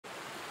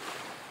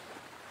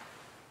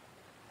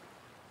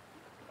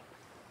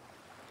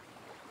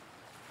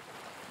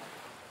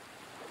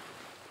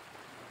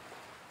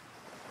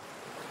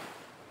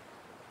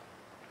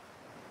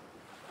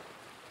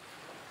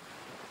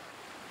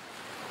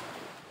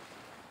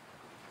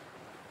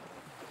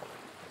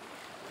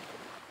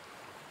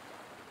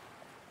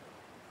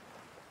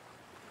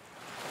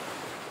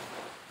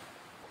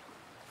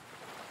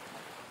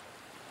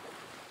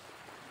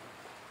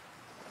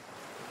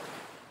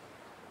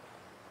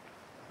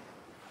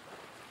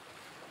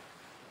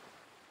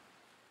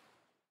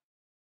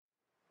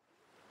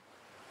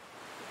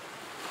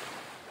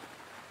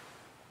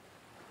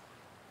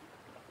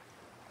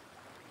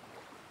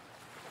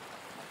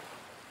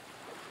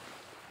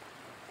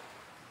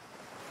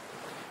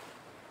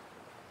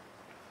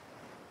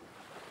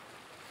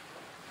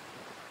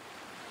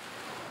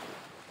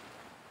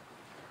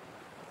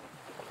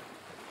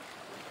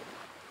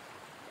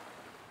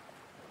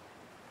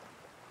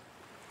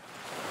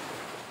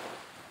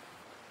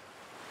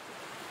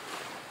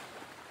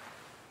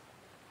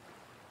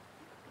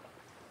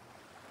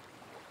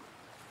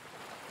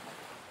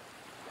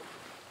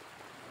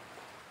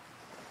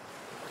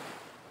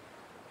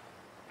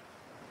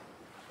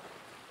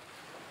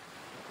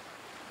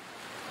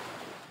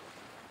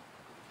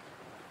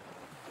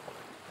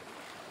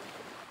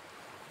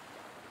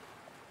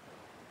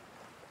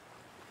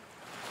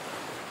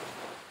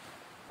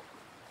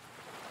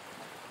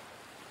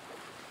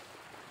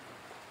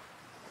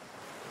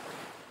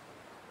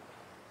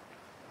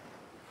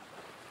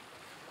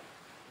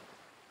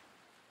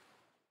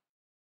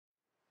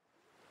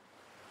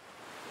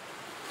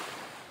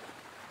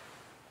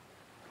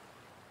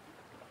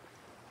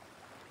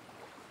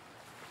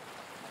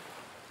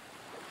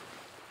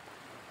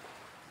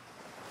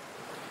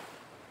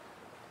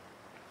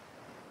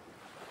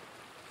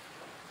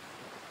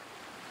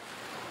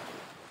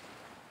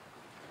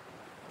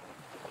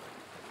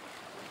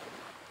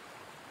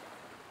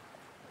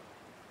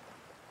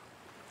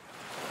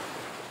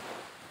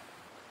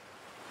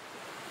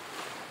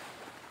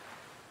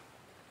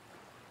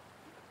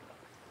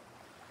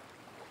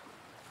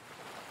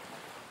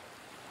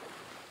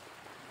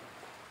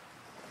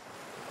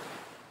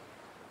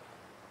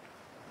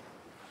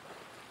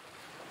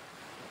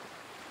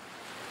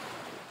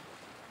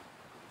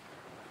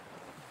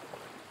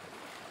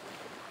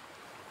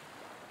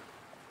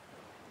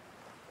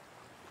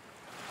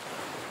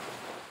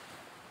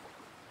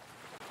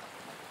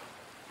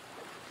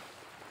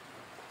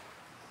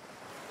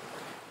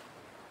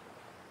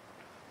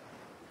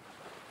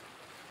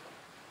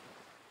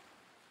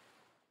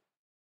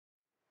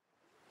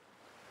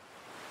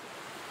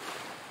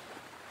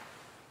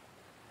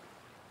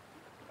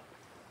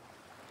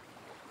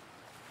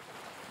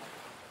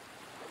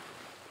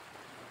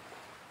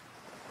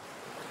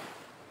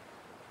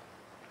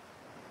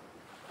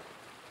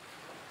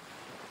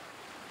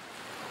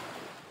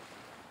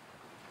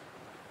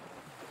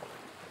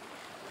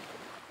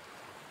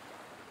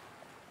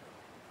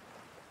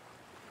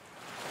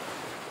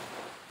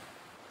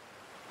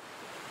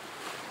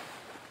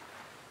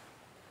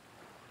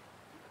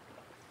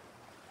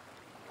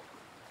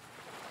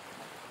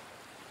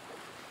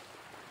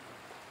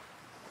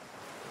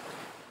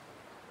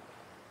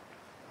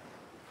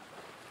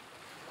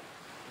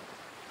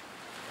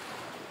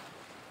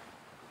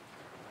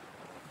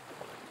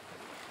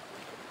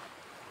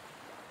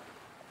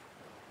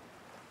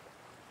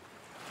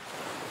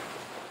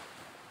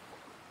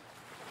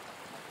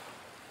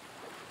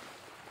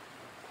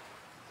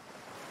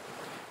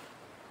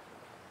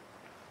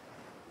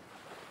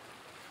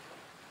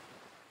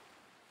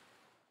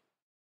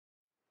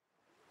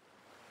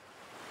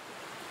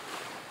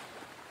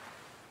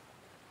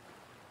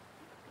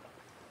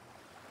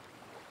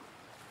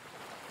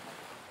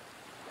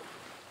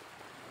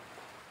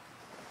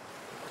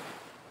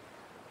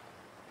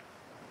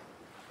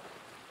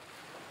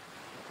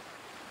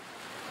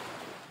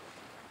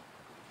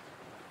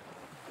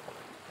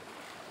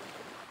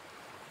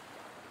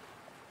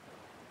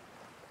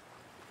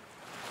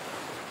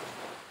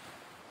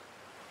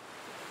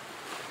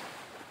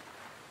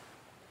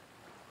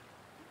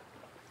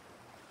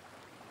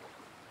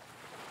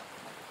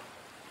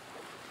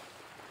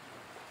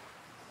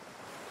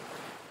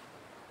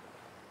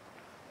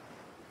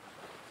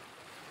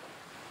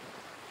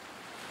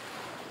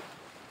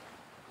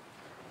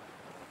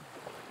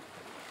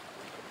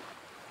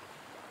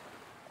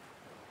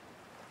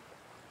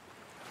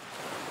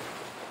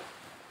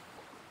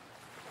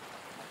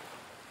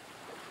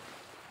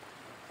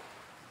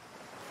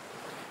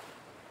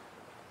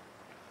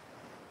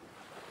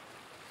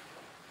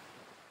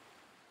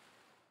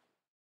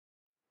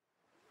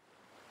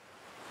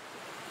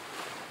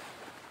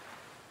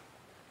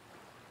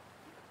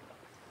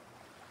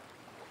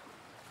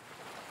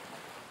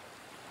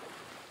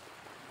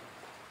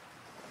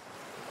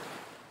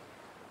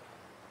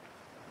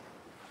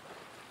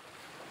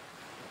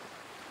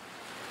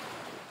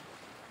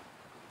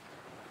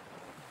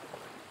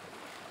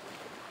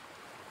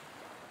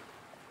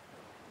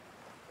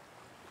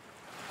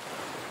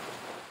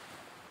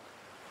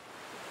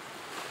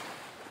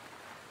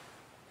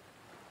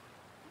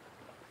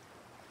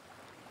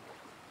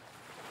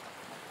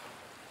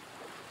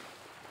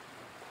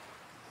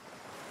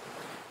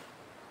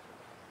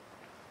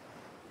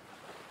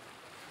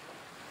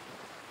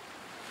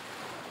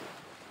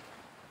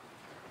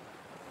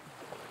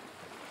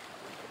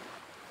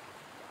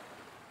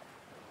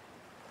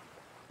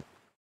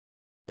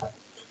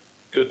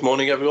Good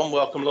morning, everyone.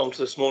 Welcome along to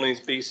this morning's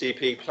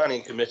BCP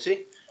Planning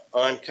Committee.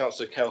 I'm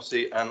Councillor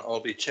Kelsey and I'll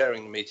be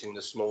chairing the meeting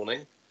this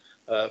morning.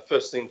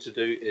 First thing to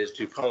do is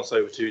to pass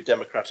over to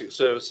Democratic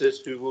Services,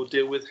 who will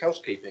deal with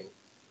housekeeping.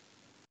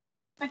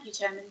 Thank you,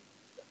 Chairman.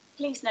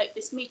 Please note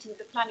this meeting of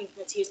the Planning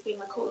Committee is being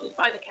recorded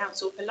by the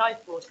Council for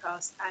live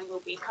broadcast and will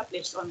be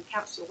published on the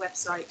Council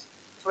website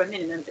for a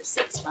minimum of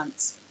 6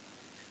 months.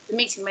 The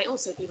meeting may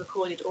also be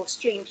recorded or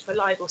streamed for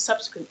live or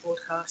subsequent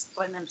broadcast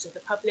by members of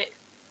the public,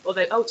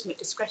 although ultimate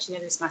discretion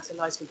in this matter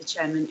lies with the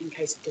Chairman in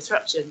case of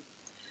disruption.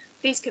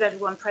 Please could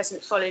everyone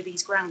present follow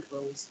these ground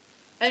rules.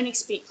 Only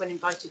speak when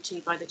invited to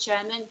by the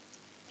Chairman.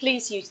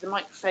 Please use the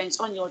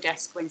microphones on your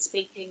desk when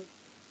speaking,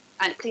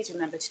 and please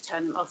remember to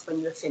turn them off when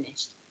you are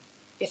finished.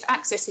 If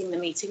accessing the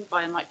meeting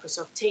via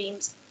Microsoft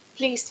Teams,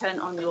 please turn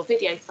on your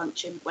video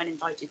function when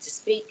invited to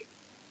speak.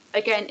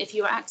 Again, if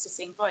you are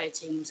accessing via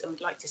Teams and would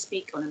like to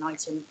speak on an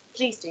item,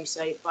 please do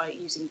so by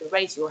using the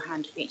raise your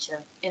hand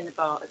feature in the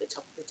bar at the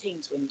top of the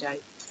Teams window.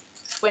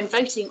 When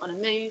voting on a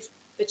move,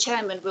 the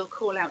Chairman will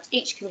call out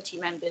each committee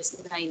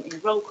member's name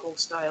in roll call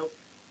style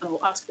and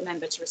will ask the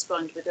member to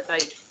respond with a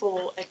vote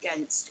for,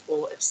 against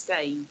or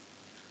abstain.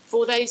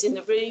 For those in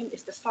the room,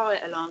 if the fire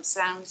alarm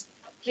sounds,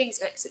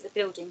 please exit the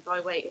building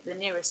by way of the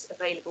nearest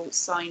available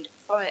signed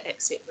fire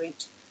exit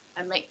route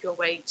and make your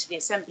way to the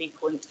assembly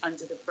point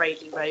under the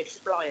Bradley Road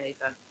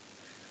flyover.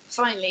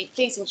 Finally,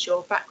 please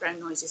ensure background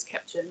noise is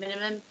kept to a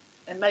minimum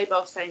and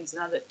mobile phones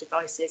and other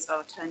devices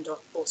are turned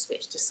off or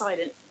switched to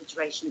silent for the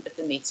duration of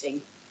the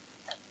meeting.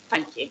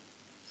 Thank you.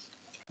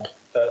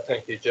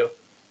 Thank you, Jill.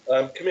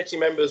 Committee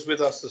members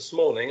with us this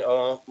morning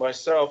are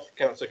myself,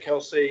 Councillor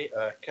Kelsey,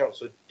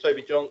 Councillor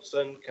Toby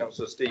Johnson,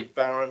 Councillor Steve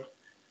Barron,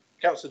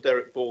 Councillor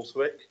Derek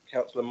Borthwick,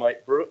 Councillor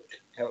Mike Brooke,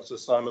 Councillor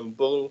Simon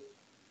Bull,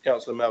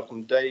 Councillor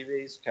Malcolm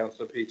Davies,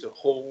 Councillor Peter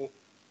Hall,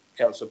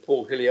 Councillor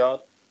Paul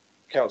Hilliard,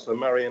 Councillor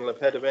Marion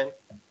Lepedevin,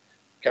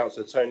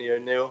 Councillor Tony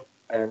O'Neill,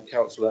 and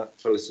Councillor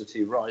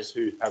Felicity Rice,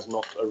 who has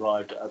not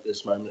arrived at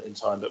this moment in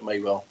time but may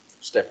well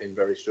step in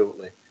very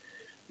shortly.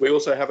 We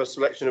also have a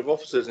selection of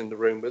officers in the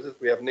room with us.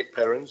 We have Nick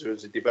Perrins, who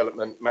is a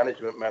Development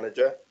Management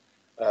Manager,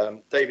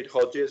 David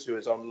Hodges, who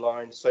is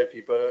online,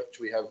 Sophie Birch,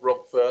 we have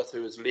Rob Firth,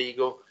 who is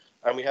Legal,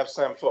 and we have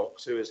Sam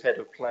Fox, who is Head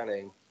of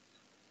Planning.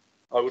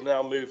 I will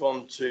now move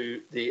on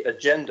to the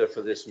agenda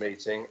for this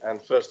meeting, and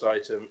first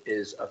item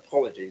is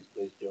apologies,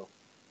 please, Jill.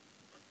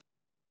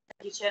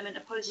 Thank you, Chairman.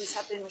 Apologies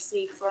have been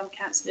received from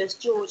Councillors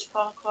George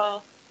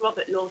Farquhar,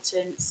 Robert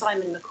Lawton,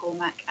 Simon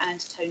McCormack and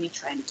Tony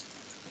Trent.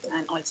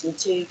 And item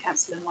 2,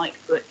 Councillor Mike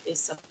Brooke is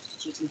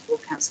substituting for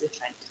Councillor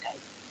Trent today.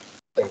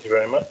 Thank you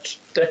very much.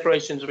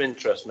 Declarations of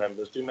interest,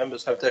 members. Do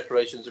members have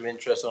declarations of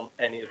interest on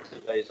any of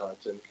today's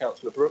items?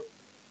 Councillor Brooke.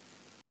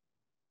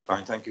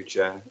 Fine, thank you,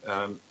 Chair.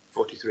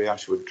 43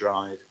 Ashwood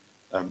Drive,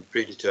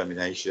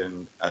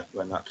 predetermination.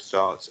 When that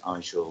starts, I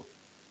shall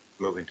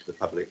move into the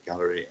public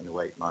gallery and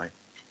await my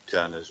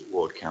turn as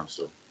ward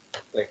councillor.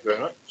 Thank you very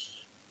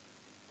much.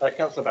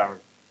 Councillor Barron.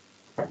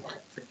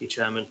 Thank you,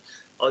 Chairman.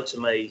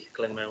 Item A,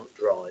 Glenmount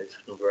Drive,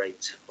 number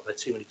 8. I've had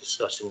too many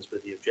discussions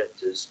with the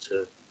objectors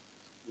to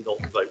not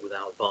vote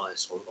without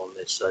bias on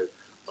this, so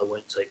I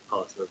won't take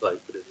part in the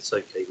vote. But if it's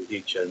okay with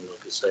you, Chairman, I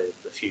could say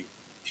a few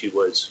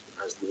words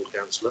as the ward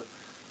councillor.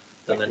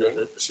 And then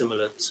a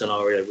similar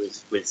scenario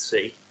with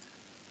C,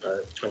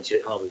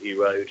 28 Harbourview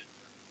Road.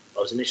 I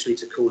was initially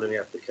to call in the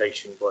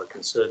application by a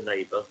concerned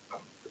neighbour.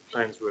 The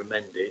plans were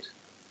amended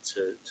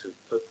to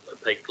put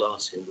opaque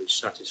glass in, which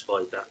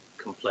satisfied that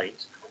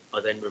complaint. I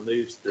then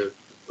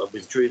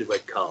withdrew the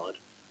red card,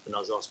 and I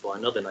was asked by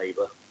another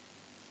neighbour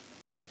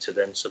to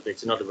then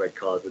submit another red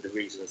card with the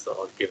reasons that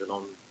I've given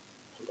on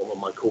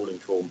my calling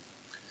form.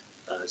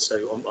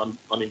 So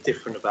I'm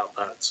indifferent about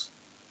that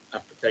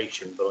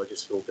application, but I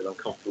just feel a bit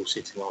uncomfortable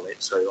sitting on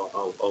it, so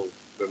I'll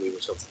remove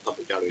myself from the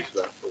public gallery for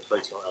that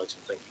voting on item.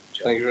 Thank you,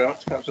 Chair. Thank you very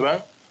much,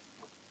 Councillor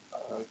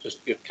Brown.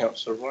 Just give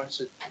Councillor Rice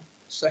a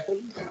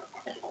second.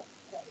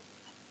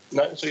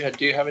 No, so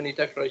do you have any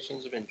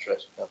declarations of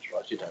interest, Councillor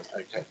Rice? You don't.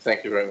 Okay,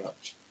 thank you very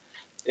much.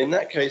 In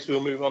that case,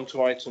 we'll move on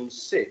to item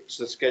 6,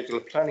 the schedule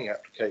of planning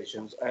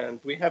applications, and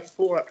we have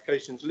 4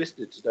 applications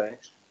listed today.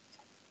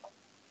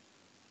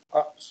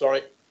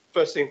 Sorry.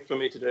 First thing for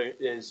me to do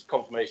is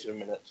confirmation of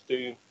minutes.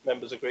 Do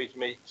members agree to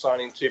me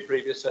signing 2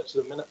 previous sets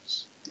of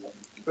minutes?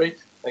 Agreed.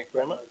 Thank you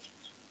very much.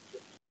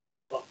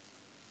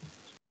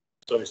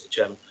 Sorry, Mr.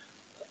 Chairman.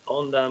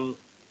 On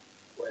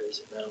where is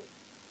it now?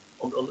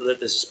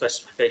 There's a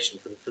specification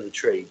for the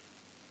tree,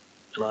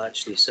 and I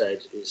actually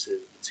said is a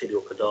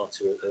Tilia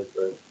cordata,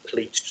 a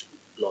pleached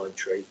lime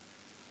tree,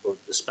 or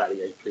the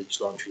Spalier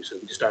pleached lime tree. So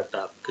we just add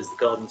that because the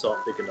gardens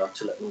aren't big enough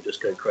to let them just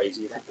go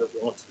crazy. If they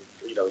want to,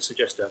 I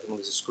suggest having them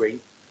as a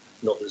screen,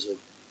 not as a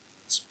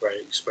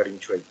spreading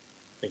tree.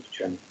 Thank you,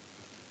 Chairman.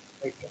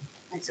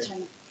 Thanks,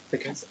 Chairman.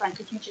 Councillor Brown,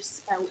 could you just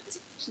spell it? Is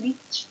it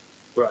pleach?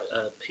 Right,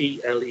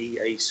 Pleached,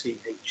 I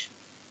think.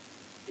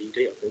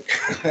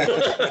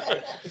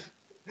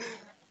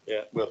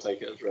 Yeah, we'll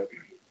take it as read.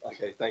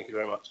 Okay, thank you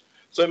very much.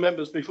 So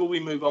members, before we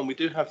move on, we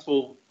do have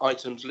 4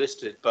 items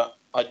listed, but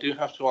I do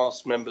have to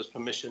ask members'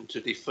 permission to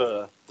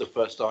defer the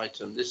first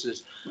item. This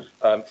is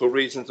for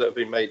reasons that have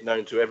been made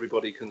known to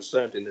everybody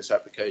concerned in this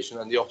application,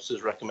 and the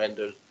officer's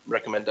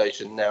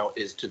recommendation now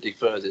is to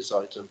defer this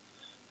item.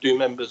 Do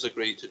members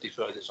agree to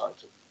defer this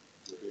item?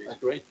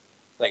 Agreed.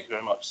 Thank you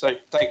very much. So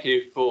thank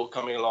you for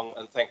coming along,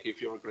 and thank you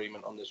for your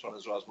agreement on this one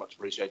as well. It's much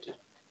appreciated.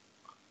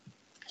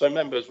 So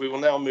members, we will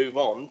now move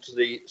on to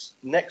the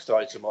next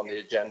item on the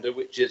agenda,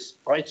 which is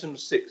item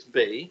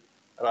 6B.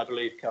 And I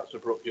believe,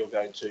 Councillor Brooke, you're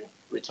going to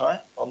retire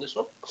on this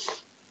one.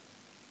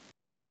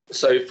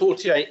 So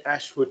 48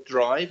 Ashwood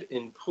Drive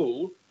in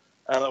Poole.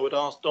 And I would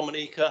ask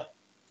Dominica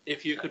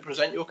if you could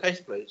present your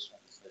case, please.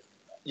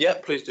 Yeah,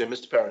 please do.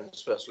 Mr.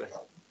 Perrins, firstly.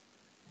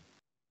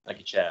 Thank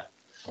you, Chair.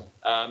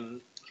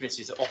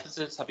 Committee's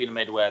officers have been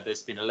made aware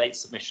there's been a late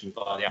submission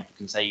by the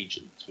applicant's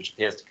agent, which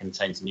appears to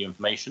contain some new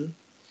information.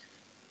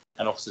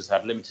 And officers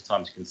have limited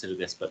time to consider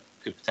this, but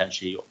could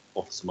potentially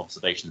offer some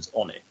observations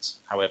on it.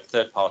 However,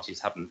 third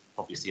parties haven't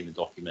probably seen the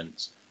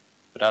document,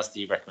 but as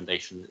the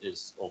recommendation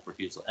is of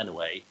refusal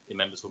anyway, the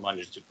members were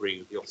minded to agree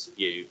with the officer's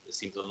view. It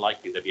seems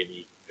unlikely there'd be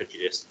any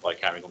prejudice by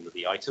carrying on with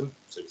the item,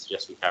 so we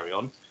suggest we carry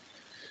on.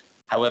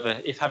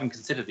 However, if having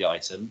considered the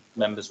item,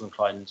 members were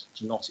inclined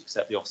to not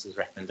accept the officer's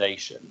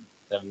recommendation,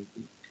 then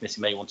the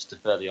committee may want to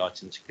defer the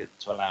item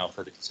to allow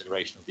further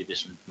consideration of the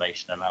additional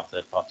information and allow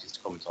third parties to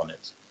comment on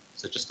it.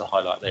 So just to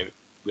highlight,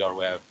 we are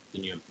aware of the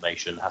new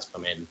information has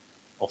come in.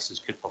 Officers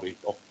could probably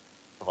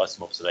provide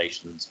some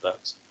observations,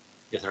 but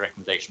if the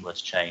recommendation were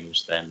to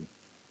change, then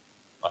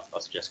I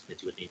suggest the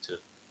committee would need to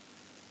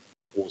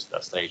pause at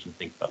that stage and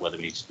think about whether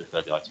we need to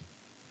defer the item.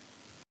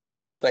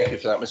 Thank you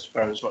for that, Mr.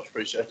 Perrins, much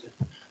appreciated.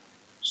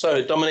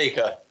 So,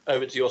 Dominica,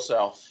 over to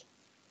yourself.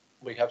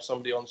 We have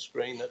somebody on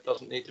screen that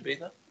doesn't need to be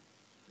there.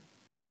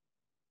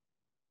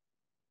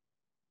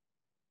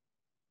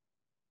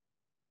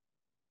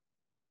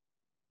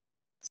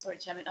 Sorry,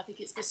 Chairman, I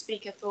think it's the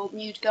speaker for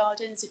Nude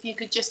Gardens. If you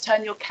could just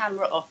turn your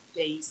camera off,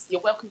 please.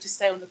 You're welcome to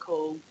stay on the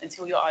call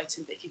until your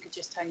item, but if you could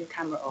just turn your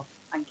camera off.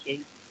 Thank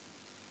you.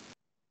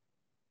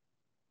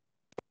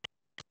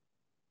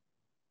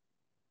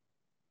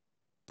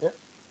 Yeah.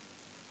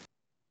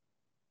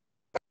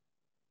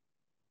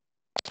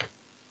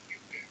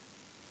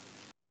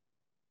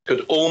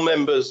 Could all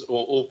members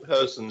or all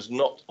persons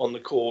not on the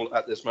call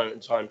at this moment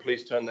in time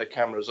please turn their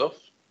cameras off?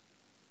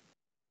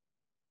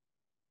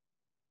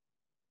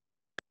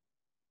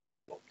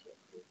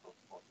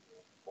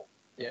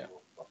 Yeah.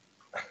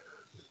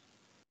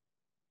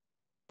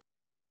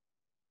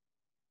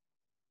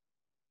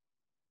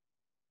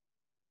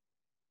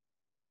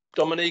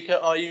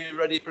 Dominica, are you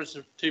ready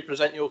to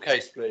present your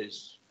case,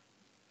 please?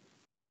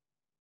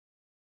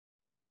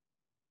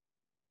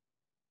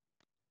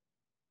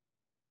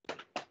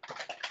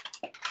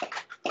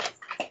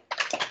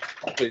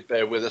 Please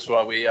bear with us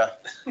while we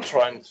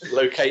try and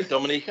locate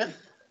Dominica.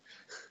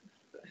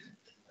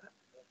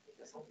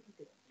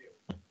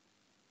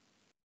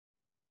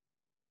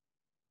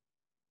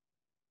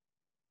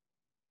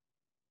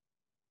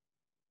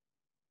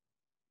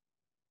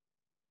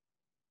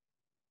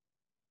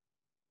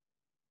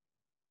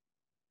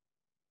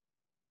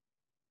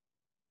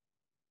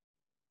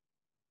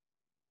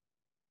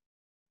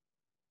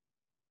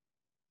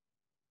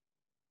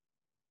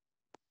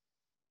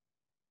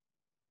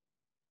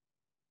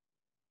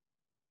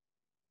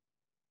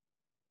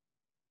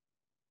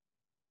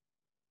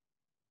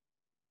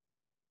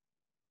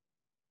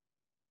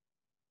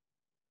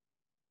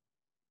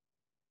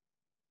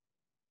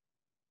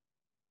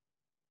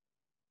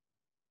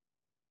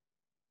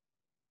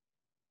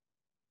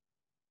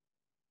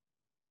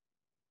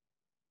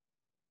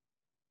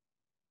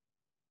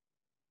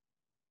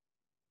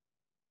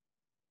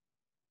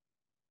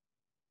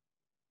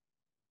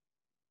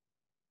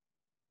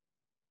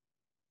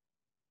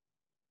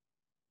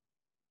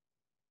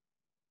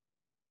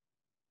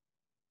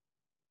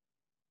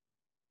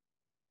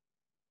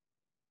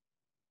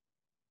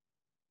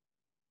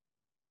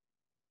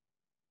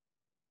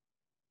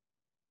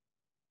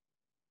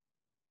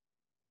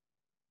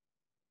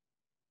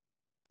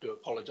 I do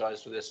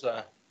apologise for this,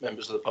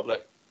 members of the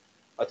public.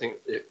 I think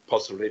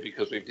possibly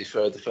because we've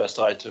deferred the first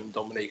item,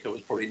 Dominica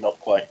was probably not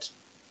quite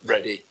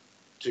ready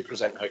to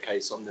present her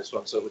case on this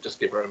one, so we'll just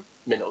give her a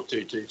minute or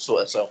two to sort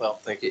herself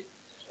out. Thank you.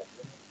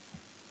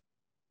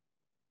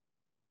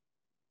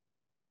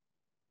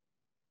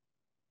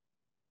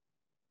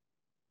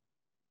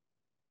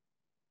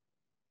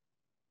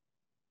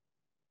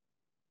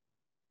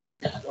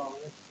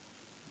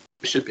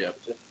 We should be able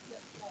to.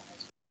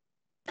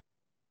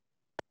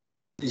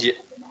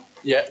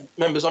 Yeah,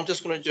 members, I'm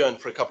just going to adjourn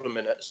for a couple of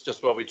minutes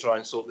just while we try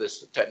and sort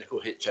this technical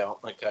hitch out.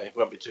 Okay, it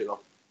won't be too long.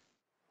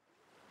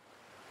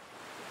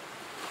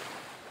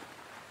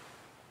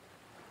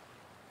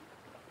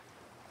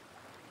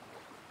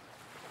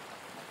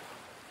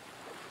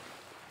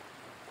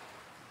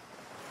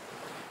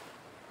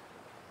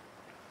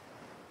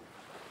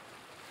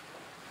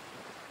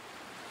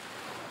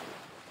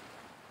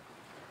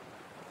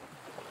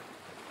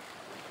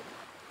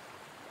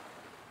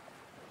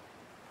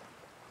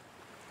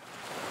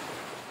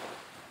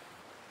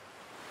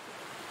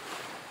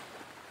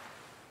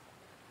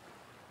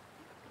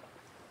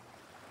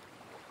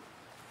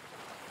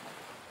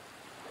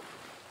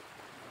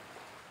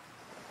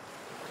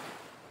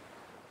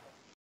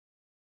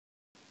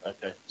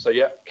 Okay, so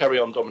yeah, carry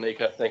on,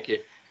 Dominica. Thank you.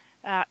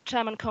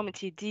 Chairman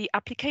Committee, the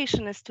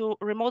application is to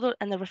remodel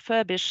and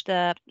refurbish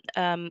the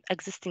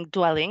existing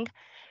dwelling.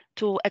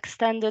 To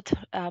extend it,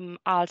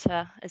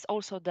 alter is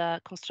also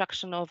the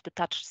construction of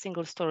detached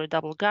single-story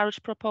double garage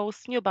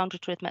proposed, new boundary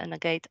treatment and a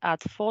gate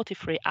at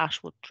 43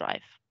 Ashwood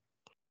Drive.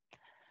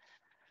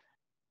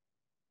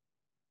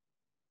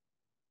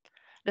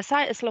 The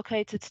site is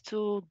located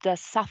to the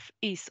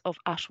southeast of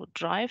Ashwood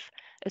Drive.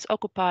 It's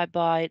occupied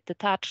by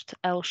detached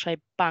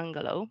L-shaped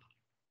bungalow.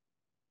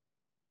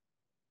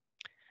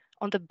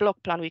 On the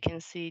block plan, we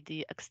can see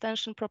the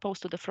extension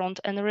proposed to the front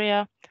and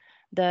rear,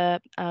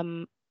 the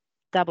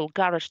double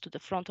garage to the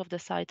front of the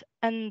site,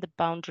 and the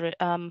boundary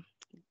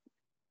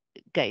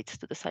gate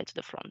to the side to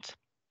the front.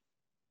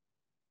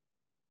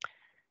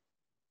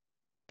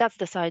 That's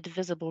the site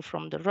visible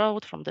from the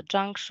road, from the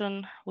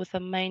junction with the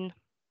main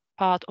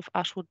part of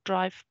Ashwood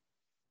Drive.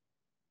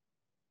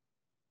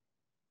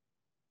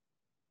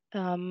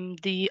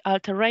 The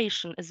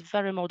alteration is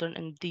very modern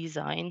in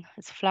design.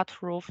 It's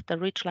flat roof. The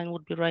ridge line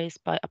would be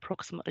raised by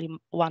approximately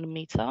 1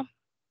 meter.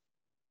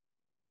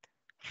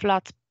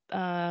 Flat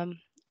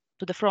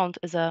to the front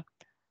is a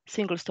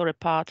single-story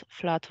part,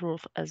 flat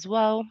roof as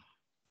well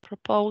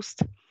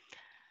proposed.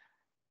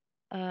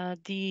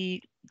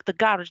 The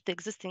garage, the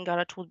existing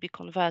garage, would be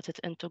converted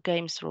into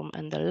games room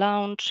and the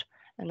lounge.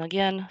 And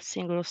again,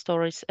 single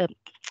stories,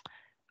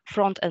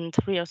 front and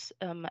rear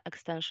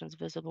extensions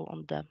visible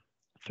on the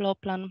floor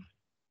plan.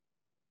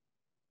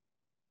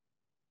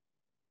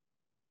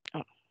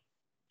 Oh,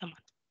 come on.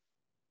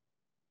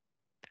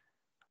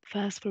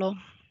 First floor.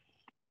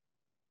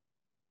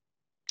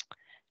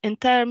 In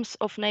terms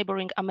of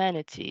neighboring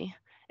amenity,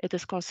 it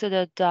is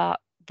considered that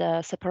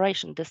the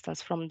separation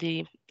distance from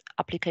the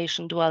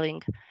application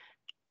dwelling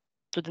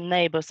to the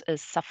neighbors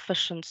is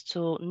sufficient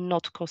to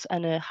not cause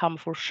any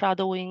harmful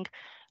shadowing,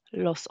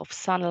 loss of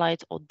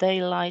sunlight or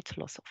daylight,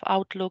 loss of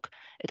outlook.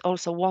 It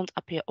also won't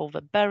appear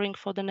overbearing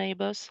for the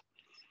neighbors.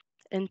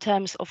 In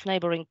terms of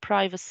neighboring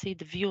privacy,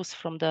 the views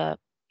from the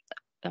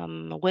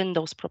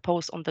windows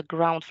proposed on the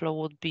ground floor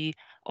would be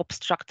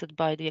obstructed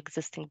by the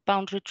existing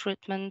boundary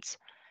treatments.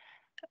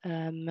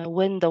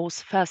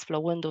 First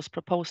floor windows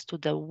proposed to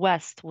the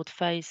west would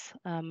face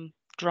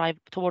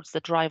towards the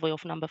driveway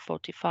of number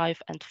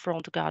 45 and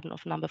front garden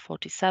of number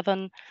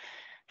 47.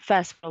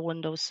 First floor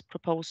windows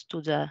proposed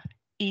to the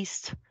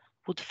east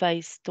would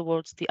face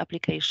towards the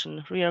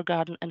application rear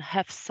garden and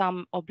have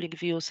some oblique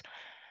views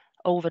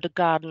over the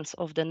gardens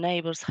of the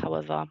neighbors.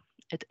 However,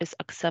 it is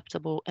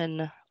acceptable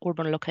in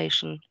urban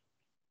location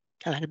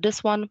like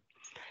this one.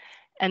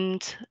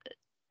 And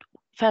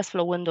first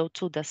floor window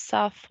to the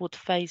south would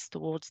face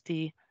towards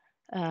the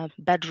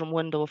bedroom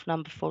window of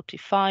number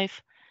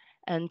 45.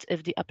 And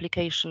if the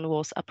application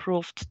was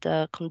approved,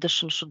 the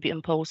condition should be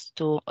imposed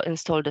to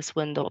install this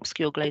window,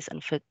 obscure glaze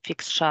and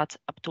fixed shut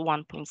up to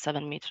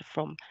 1.7 meters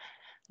from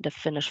the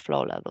finished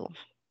floor level.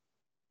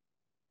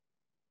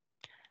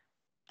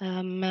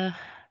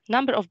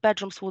 Number of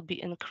bedrooms would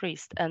be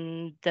increased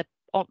and the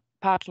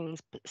parking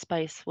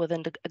space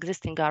within the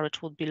existing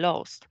garage would be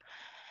lost.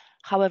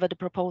 However, the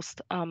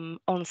proposed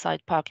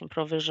on-site parking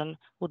provision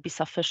would be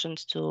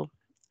sufficient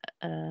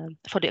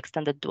for the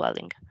extended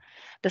dwelling.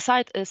 The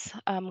site is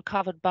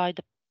covered by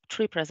the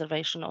tree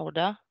preservation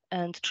order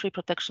and tree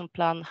protection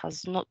plan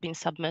has not been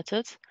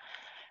submitted.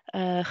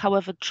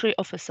 However, tree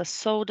officer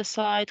saw the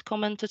site,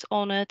 commented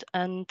on it,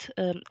 and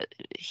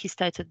he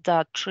stated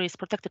that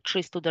protected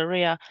trees to the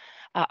rear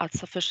are at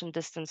sufficient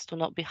distance to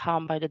not be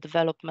harmed by the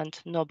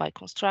development nor by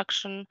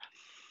construction.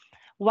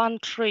 One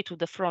tree to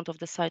the front of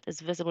the site is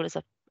visible as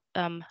a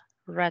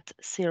red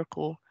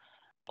circle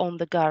on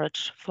the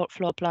garage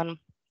floor plan.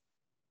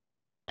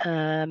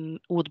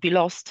 Would be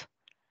lost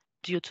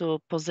due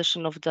to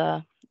location of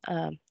the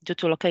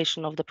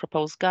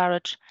proposed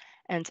garage.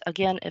 And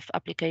again, if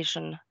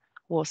application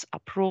was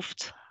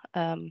approved,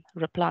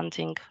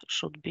 replanting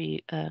should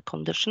be a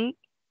condition.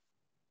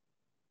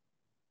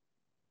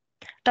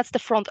 That's the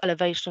front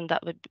elevation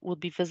that would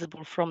be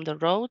visible from the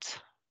road.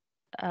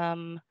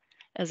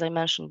 As I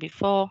mentioned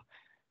before,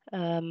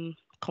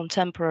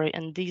 contemporary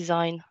and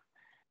design.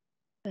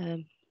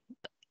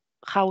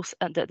 House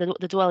and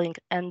the dwelling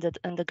ended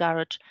in the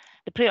garage.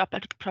 The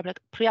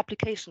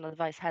pre-application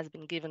advice has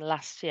been given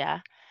last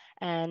year,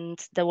 and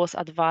there was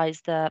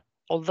advised that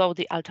although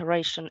the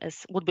alteration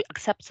would be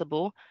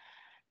acceptable,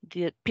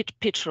 the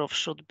pitch roof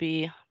should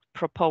be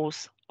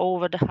proposed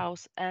over the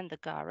house and the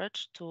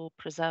garage to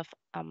preserve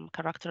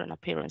character and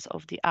appearance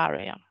of the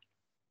area.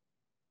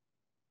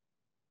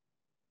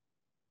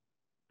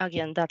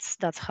 Again,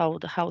 that's how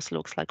the house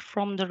looks like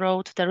from the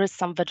road. There is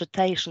some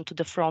vegetation to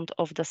the front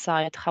of the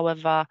site.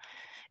 However,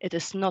 it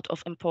is not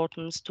of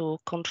importance to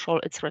control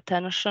its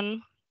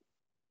retention.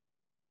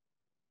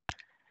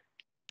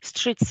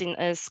 Street scene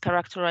is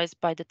characterized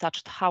by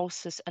detached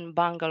houses and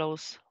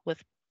bungalows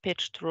with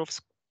pitched roofs,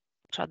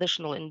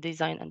 traditional in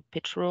design and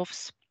pitched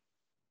roofs.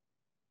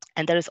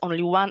 And there is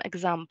only one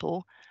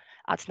example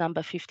at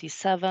number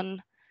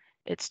 57.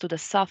 It's to the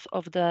south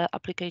of the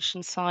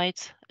application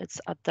site. It's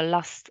at the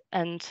last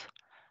end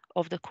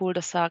of the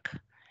cul-de-sac,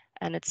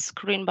 and it's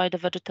screened by the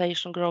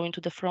vegetation growing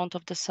to the front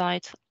of the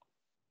site.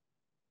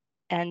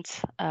 And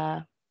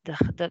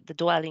the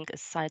dwelling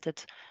is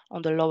sited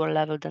on the lower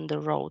level than the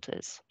road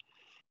is.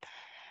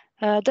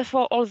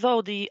 Therefore,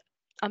 although the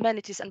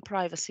amenities and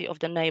privacy of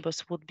the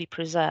neighbors would be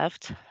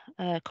preserved,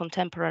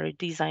 contemporary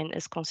design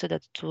is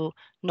considered to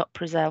not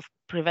preserve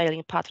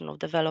prevailing pattern of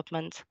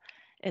development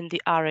in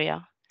the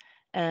area,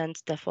 and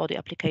therefore the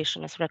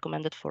application is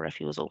recommended for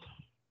refusal.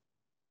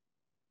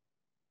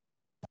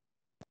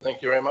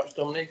 Thank you very much,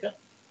 Dominica.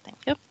 Thank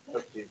you.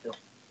 Over to you, Jill.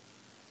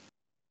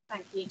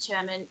 Thank you,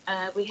 Chairman.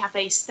 We have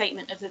a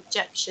statement of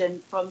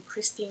objection from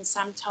Christine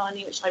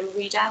Santani, which I will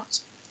read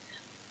out.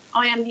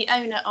 I am the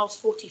owner of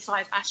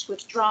 45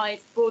 Ashwood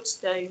Drive,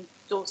 Broadstone,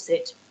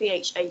 Dorset,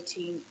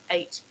 BH18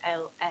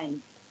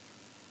 8LN.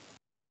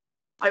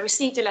 I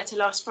received a letter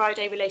last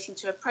Friday relating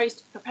to a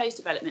proposed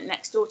development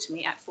next door to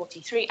me at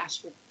 43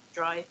 Ashwood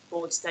Drive,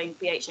 Broadstone,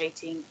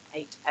 BH18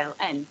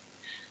 8LN.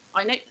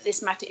 I note that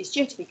this matter is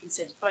due to be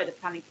considered by the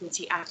Planning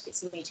Committee at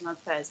its meeting on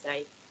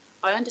Thursday.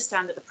 I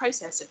understand that the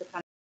process of the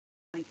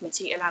Planning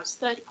Committee allows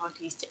third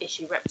parties to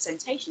issue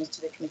representations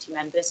to the committee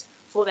members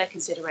for their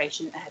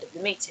consideration ahead of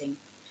the meeting.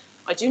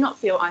 I do not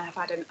feel I have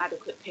had an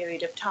adequate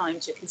period of time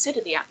to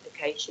consider the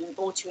application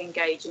or to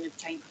engage and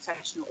obtain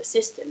professional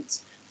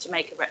assistance to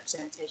make a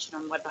representation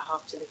on my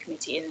behalf to the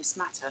committee in this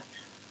matter.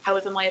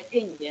 However, my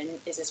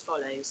opinion is as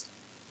follows.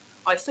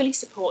 I fully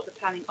support the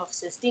planning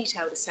officer's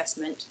detailed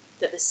assessment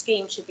that the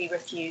scheme should be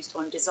refused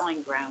on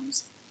design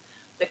grounds.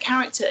 The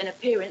character and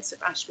appearance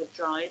of Ashwood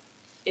Drive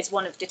is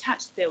one of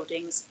detached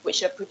buildings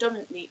which are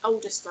predominantly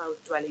older style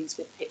dwellings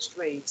with pitched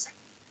roofs.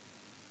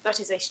 That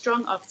is a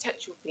strong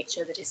architectural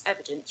feature that is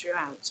evident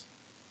throughout.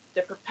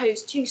 The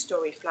proposed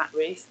two-storey flat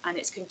roof and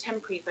its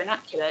contemporary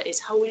vernacular is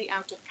wholly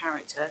out of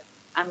character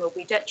and will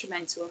be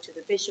detrimental to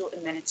the visual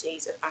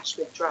amenities of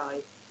Ashwood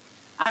Drive.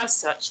 As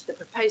such, the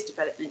proposed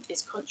development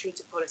is contrary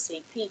to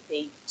policy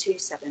PP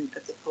 27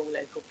 of the Poole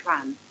Local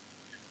Plan.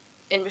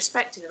 In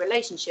respect to the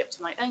relationship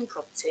to my own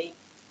property,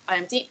 I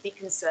am deeply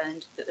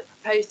concerned that the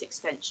proposed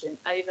extension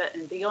over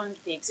and beyond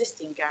the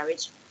existing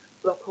garage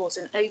will cause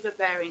an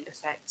overbearing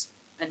effect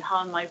and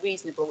harm my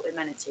reasonable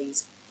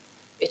amenities.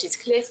 It is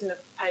clear from the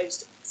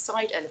proposed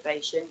side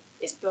elevation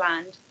is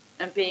bland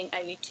and being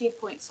only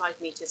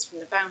 2.5 metres from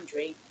the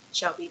boundary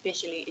shall be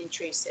visually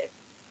intrusive.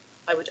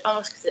 I would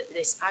ask that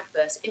this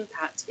adverse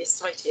impact is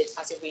cited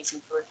as a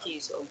reason for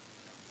refusal.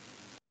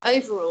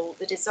 Overall,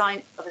 the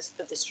design of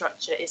the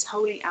structure is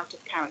wholly out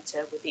of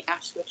character with the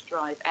Ashwood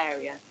Drive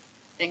area,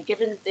 and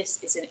given that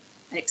this is an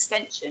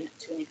extension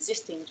to an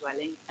existing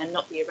dwelling and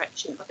not the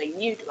erection of a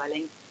new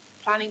dwelling,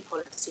 planning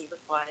policy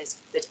requires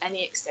that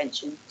any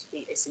extension to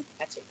be a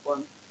sympathetic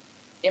one.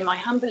 In my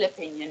humble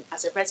opinion,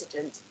 as a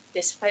resident,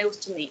 this fails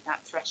to meet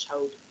that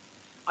threshold.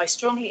 I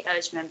strongly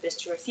urge members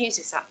to refuse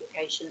this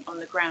application on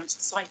the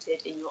grounds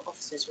cited in your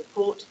officer's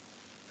report,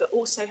 but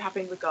also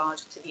having regard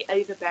to the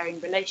overbearing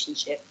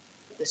relationship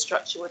that the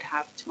structure would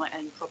have to my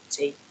own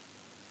property.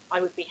 I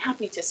would be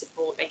happy to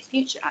support a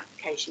future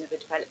application of a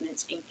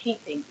development in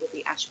keeping with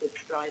the Ashwood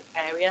Drive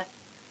area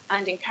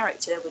and in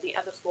character with the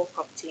other 4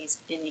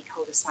 properties in the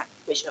cul-de-sac,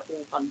 which are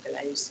all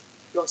bungalows.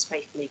 Yours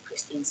faithfully,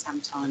 Christine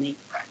Santani.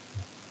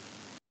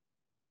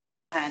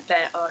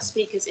 There are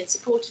speakers in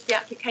support of the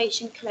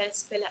application. Claire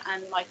Spiller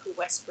and Michael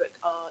Westbrook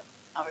are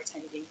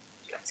attending.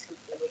 Would you like to come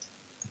forward?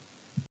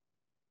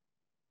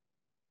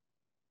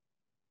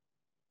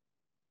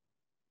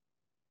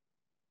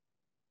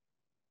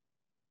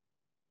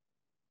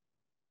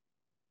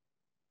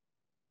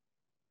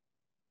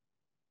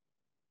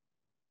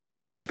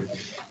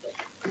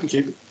 Thank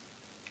you.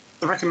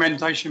 The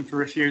recommendation for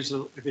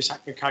refusal of this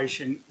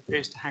application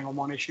appears to hang on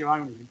one issue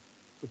only,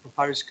 the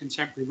proposed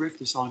contemporary roof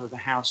design of the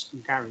house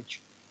and garage.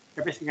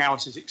 Everything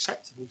else is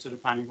acceptable to the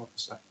planning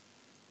officer,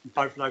 and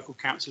both local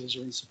councillors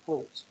are in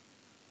support.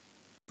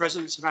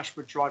 Residents of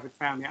Ashwood Drive had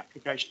found the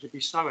application to be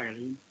so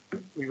alien,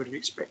 we would have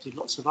expected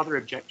lots of other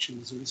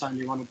objections, and there's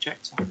only one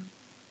objector.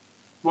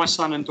 My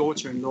son and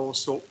daughter-in-law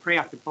sought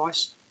pre-app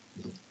advice,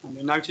 and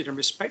they noted and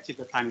respected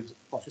the planning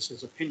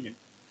officer's opinion.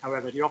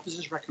 However, the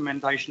officer's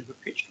recommendation of a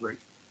pitched roof,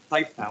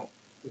 they felt,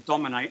 would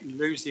dominate and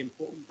lose the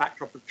important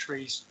backdrop of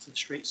trees to the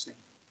street scene.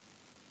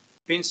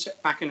 Being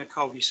set back in a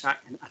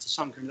cul-de-sac and at a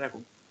sunken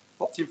level,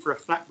 opting for a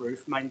flat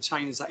roof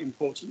maintains that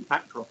important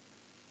backdrop.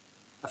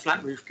 A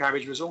flat roof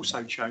garage was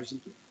also chosen,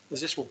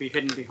 as this will be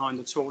hidden behind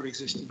the tall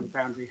existing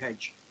boundary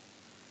hedge.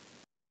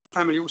 The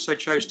family also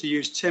chose to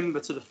use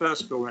timber to the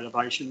first floor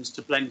elevations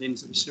to blend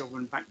into the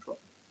sylvan backdrop.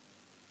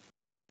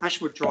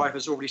 Ashwood Drive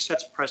has already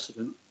set a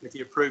precedent with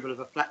the approval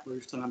of a flat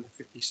roof to number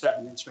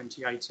 57 in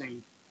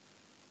 2018.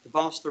 The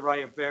vast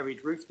array of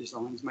varied roof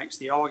designs makes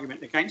the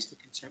argument against the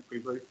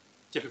contemporary roof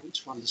difficult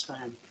to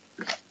understand.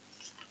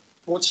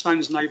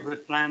 Broadstone's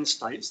neighbourhood plan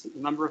states that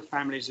the number of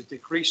families have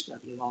decreased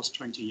over the last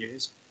 20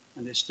 years,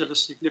 and there's still a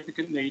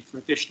significant need for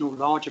additional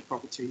larger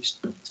properties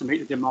to meet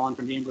the demand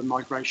from the inward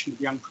migration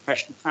of young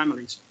professional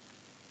families.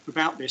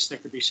 Without this, there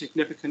could be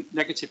significant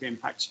negative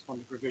impacts on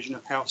the provision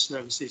of health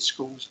services,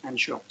 schools and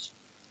shops.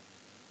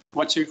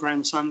 My two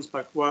grandsons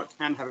both work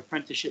and have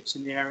apprenticeships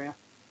in the area.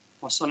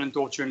 My son and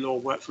daughter-in-law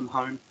work from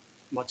home.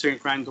 My two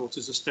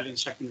granddaughters are still in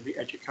secondary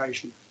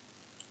education.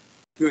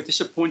 We were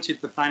disappointed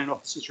the planning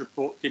officer's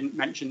report didn't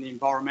mention the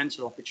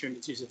environmental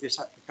opportunities of this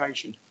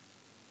application.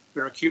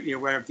 We're acutely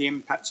aware of the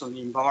impacts on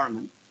the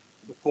environment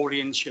of a poorly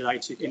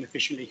insulated,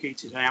 inefficiently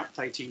heated and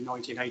outdated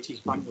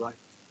 1980s bungalow.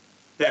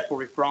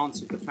 Therefore, if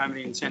granted, the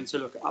family intend to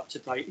look at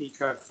up-to-date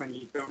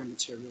eco-friendly building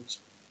materials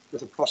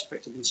with the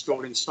prospect of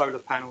installing solar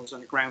panels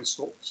and a ground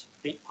source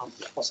heat pump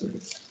if possible.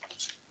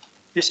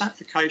 This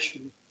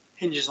application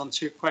hinges on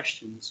two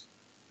questions.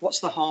 What's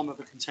the harm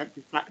of a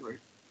contemporary flat roof,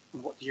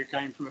 and what do you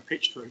gain from a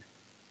pitched roof?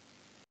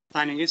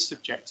 Planning is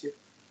subjective,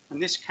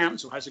 and this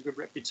council has a good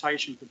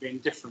reputation for being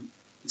different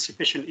and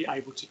sufficiently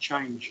able to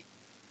change.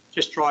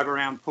 Just drive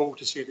around Poole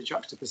to see the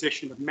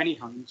juxtaposition of many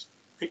homes,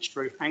 pitched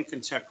roof and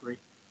contemporary,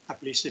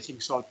 happily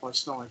sitting side by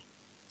side.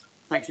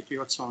 Thank you for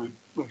your time.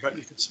 We hope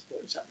you can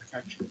support this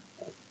application.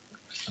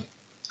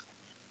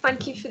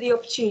 Thank you for the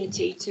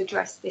opportunity to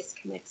address this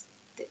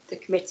the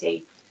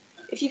committee.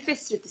 If you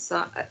visited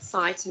the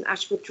site on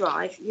Ashwood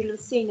Drive, you'll have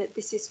seen that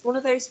this is one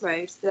of those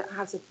roads that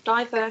has a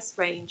diverse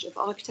range of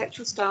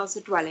architectural styles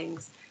of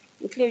dwellings,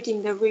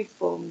 including the roof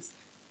forms.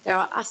 There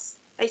are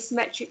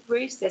asymmetric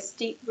roofs, there's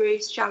steep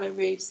roofs, shallow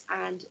roofs,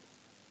 and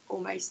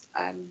almost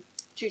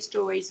 2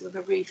 stories with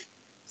a roof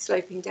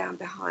sloping down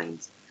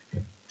behind.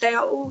 They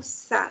are all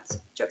sat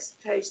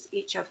juxtaposed to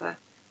each other.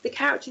 The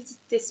character of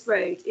this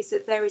road is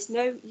that there is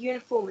no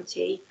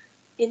uniformity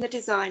in the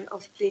design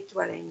of the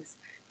dwellings.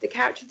 The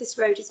character of this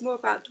road is more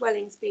about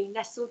dwellings being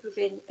nestled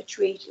within a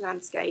treed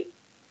landscape.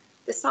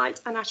 The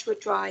site on Ashwood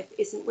Drive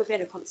isn't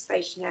within a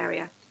conservation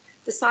area.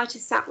 The site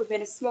is sat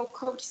within a small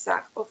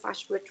cul-de-sac off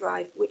Ashwood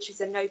Drive, which is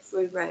a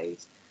no-through road.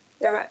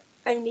 There are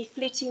only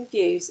fleeting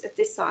views of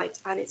this site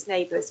and its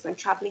neighbours when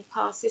travelling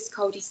past this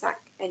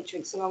cul-de-sac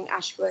entrance along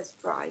Ashwood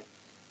Drive.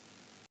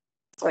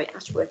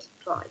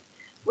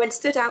 When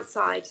stood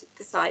outside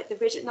the site, the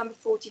ridge at number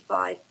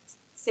 45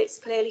 sits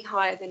clearly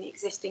higher than the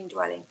existing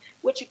dwelling,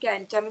 which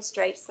again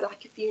demonstrates the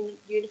lack of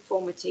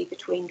uniformity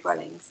between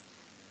dwellings.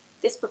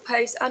 This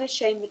proposed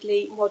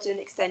unashamedly modern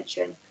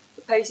extension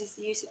proposes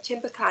the use of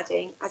timber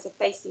cladding as a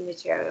basing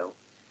material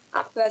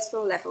at first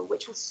floor level,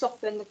 which will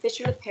soften the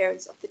visual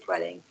appearance of the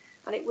dwelling,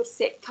 and it would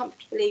sit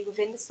comfortably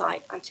within the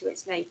site and to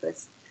its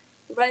neighbours.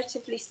 The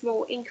relatively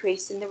small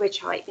increase in the ridge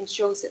height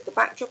ensures that the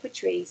backdrop of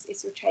trees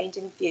is retained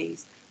in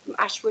views from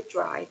Ashwood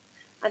Drive,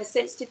 and a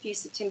sensitive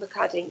use of timber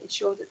cladding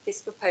ensures that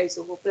this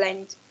proposal will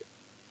blend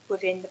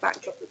within the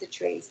backdrop of the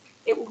trees.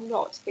 It will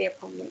not be a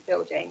prominent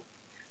building.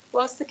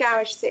 Whilst the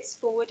garage sits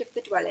forward of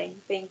the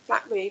dwelling, being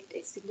flat-roofed,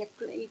 it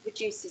significantly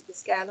reduces the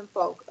scale and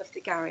bulk of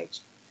the garage.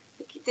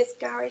 This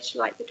garage,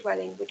 like the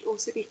dwelling, would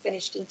also be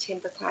finished in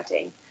timber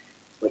cladding,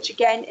 which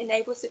again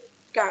enables the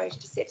garage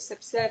to sit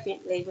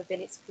subserviently within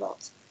its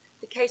plot.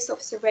 The case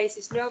officer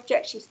raises no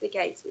objection to the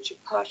gates, which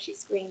would partially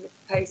screen the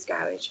proposed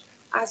garage,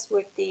 as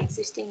would the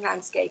existing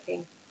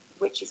landscaping,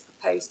 which is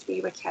proposed to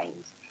be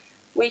retained.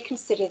 We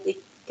consider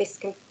this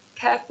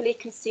carefully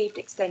conceived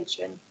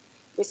extension,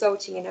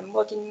 resulting in a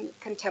modern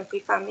contemporary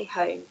family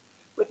home,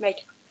 would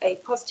make a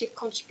positive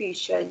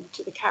contribution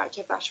to the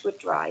character of Ashwood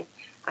Drive,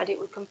 and it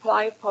would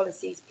comply with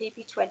policies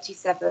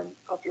PP27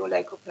 of your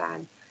local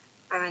plan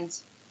and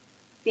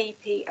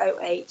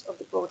BP08 of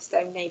the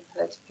Broadstone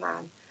Neighbourhood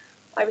Plan.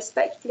 I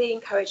respectfully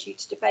encourage you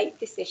to debate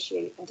this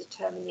issue and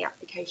determine the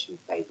application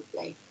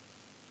favourably.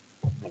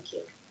 Thank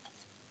you.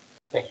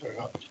 Thank you very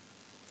much.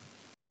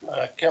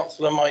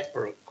 Councillor Mike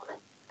Brooke,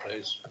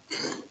 please.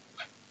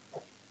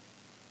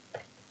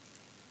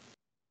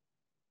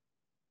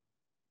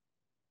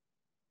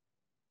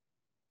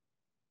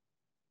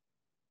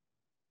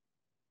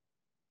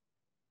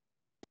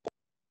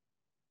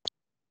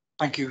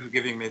 Thank you for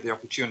giving me the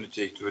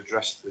opportunity to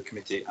address the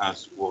committee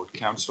as ward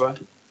councillor.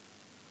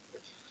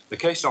 The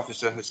case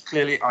officer has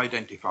clearly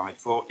identified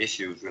 4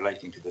 issues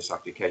relating to this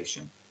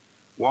application.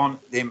 1,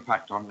 the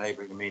impact on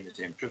neighbouring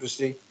amenity and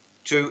privacy.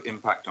 2,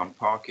 impact on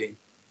parking.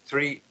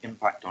 3,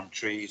 impact on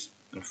trees.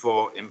 And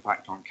 4,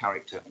 impact on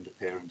character and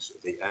appearance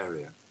of the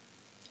area.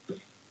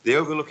 The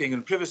overlooking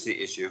and privacy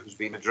issue has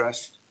been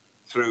addressed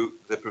through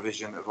the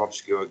provision of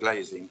obscure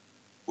glazing,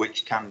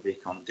 which can be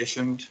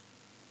conditioned.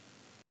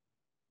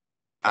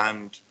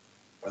 And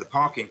the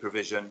parking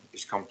provision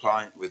is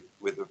compliant with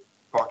the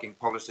parking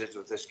policies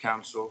of this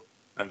council,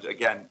 and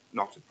again,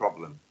 not a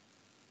problem.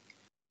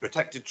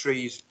 Protected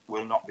trees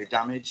will not be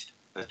damaged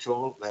at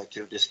all. They're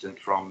too distant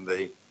from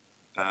the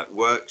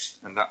works,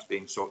 and that's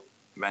been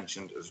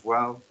mentioned as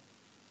well.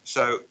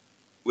 So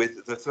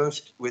with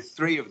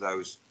 3 of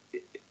those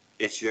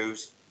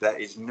issues, there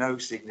is no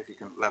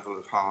significant level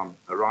of harm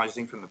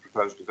arising from the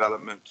proposed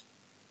development.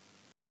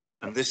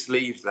 And this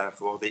leaves,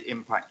 therefore, the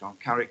impact on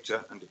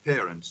character and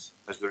appearance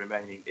as the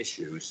remaining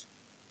issues.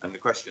 And the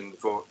question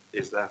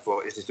is,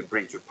 therefore, is it a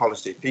breach of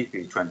policy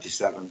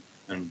PP27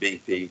 and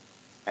BP08?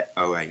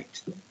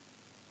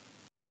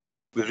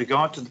 With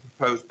regard to the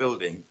proposed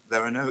building,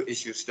 there are no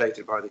issues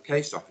stated by the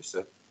case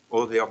officer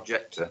or the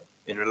objector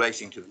in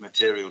relation to the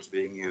materials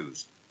being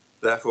used.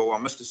 Therefore,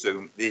 one must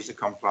assume these are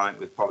compliant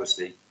with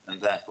policy and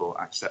therefore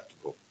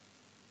acceptable.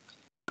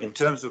 In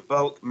terms of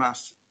bulk,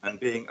 mass and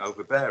being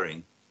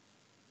overbearing,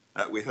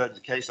 we heard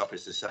the case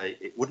officer say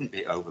it wouldn't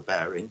be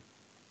overbearing.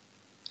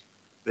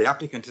 The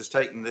applicant has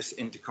taken this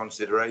into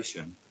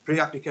consideration.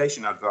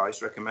 Pre-application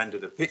advice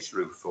recommended a pitched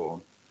roof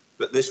form,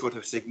 but this would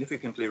have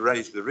significantly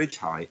raised the ridge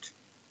height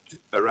to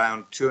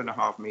around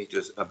 2.5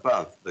 metres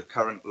above the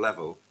current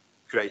level,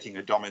 creating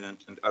a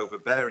dominant and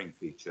overbearing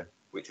feature,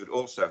 which would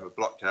also have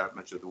blocked out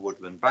much of the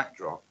woodland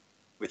backdrop,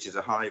 which is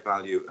a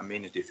high-value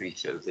amenity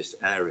feature of this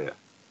area.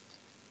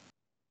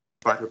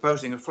 By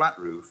proposing a flat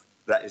roof,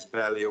 that is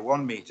barely a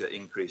 1 metre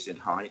increase in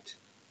height,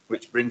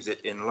 which brings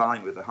it in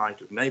line with the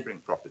height of neighbouring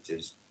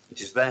properties.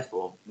 It is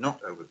therefore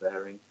not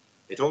overbearing.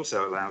 It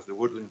also allows the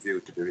woodland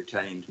view to be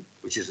retained,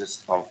 which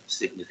is of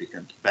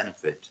significant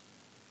benefit.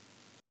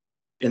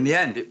 In the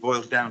end, it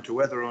boils down to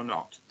whether or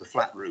not the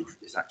flat roof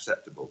is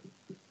acceptable.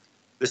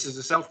 This is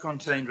a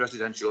self-contained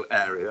residential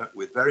area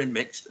with very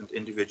mixed and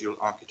individual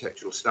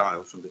architectural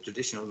styles, from the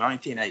traditional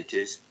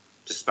 1980s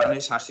to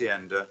Spanish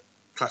hacienda,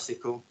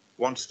 classical,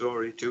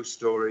 1-storey,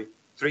 2-storey,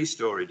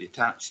 3-storey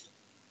detached,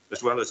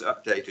 as well as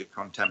updated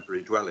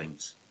contemporary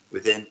dwellings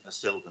within a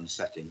sylvan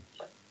setting.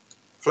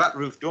 Flat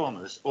roof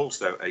dormers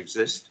also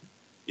exist.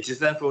 It is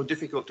therefore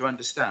difficult to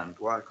understand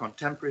why a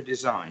contemporary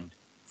designed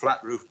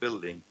flat roof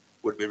building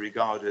would be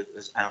regarded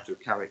as out of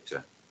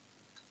character.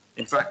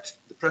 In fact,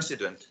 the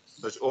precedent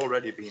has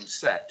already been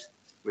set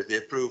with the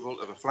approval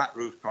of a flat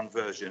roof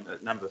conversion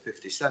at number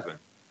 57,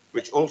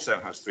 which also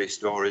has 3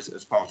 stories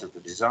as part of the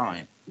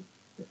design.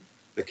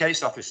 The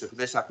case officer for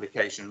this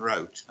application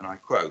wrote, and I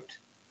quote,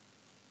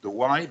 "The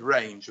wide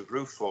range of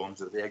roof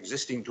forms of the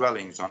existing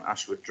dwellings on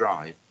Ashwood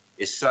Drive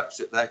is such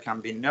that there can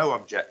be no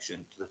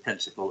objection to the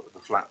principle of a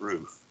flat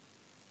roof,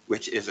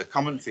 which is a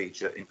common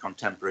feature in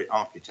contemporary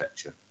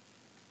architecture,"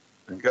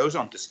 and goes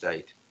on to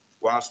state,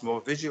 "Whilst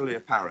more visually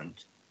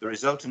apparent, the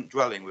resultant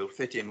dwelling will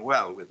fit in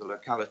well with the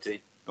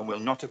locality and will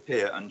not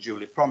appear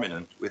unduly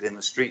prominent within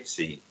the street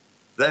scene,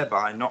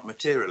 thereby not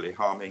materially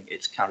harming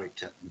its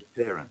character and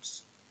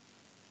appearance."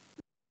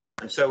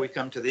 And so we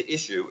come to the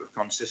issue of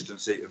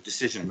consistency of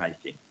decision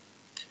making.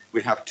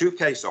 We have 2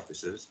 case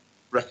officers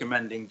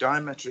recommending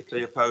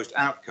diametrically opposed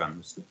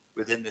outcomes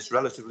within this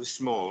relatively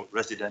small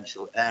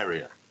residential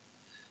area.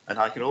 And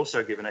I can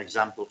also give an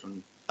example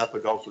from Upper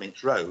Golf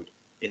Links Road,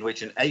 in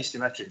which an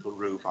asymmetrical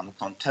roof on the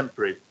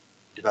contemporary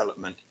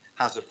development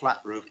has a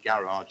flat roof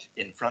garage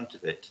in front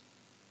of it.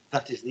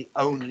 That is the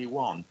only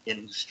one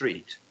in the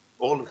street,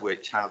 all of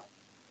which have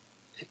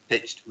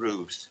pitched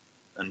roofs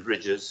and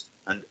ridges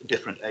and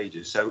different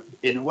ages. So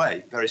in a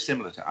way, very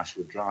similar to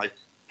Ashwood Drive,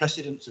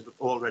 precedents have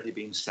already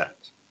been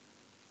set.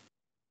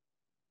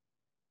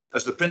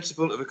 As the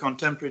principle of a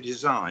contemporary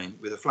design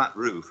with a flat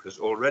roof has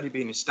already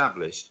been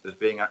established as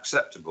being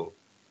acceptable,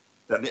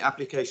 then the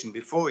application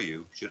before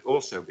you should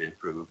also be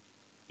approved,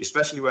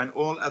 especially when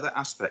all other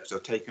aspects are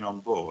taken on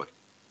board.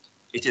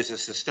 It is a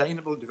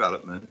sustainable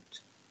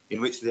development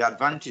in which the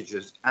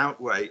advantages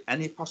outweigh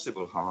any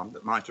possible harm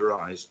that might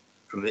arise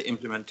from the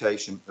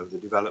implementation of the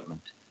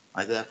development.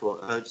 I therefore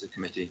urge the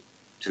committee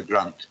to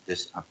grant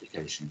this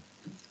application.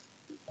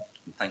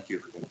 And thank you.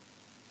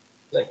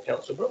 Thank you,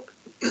 Councillor Brooke.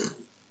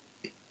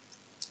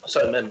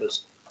 So,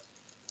 members.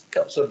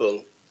 Councillor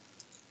Bull.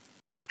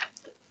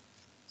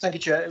 Thank you,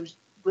 Chair. It was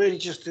really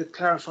just to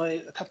clarify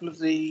a couple of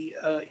the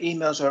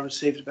emails I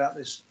received about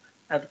this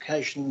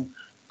application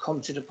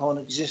commented upon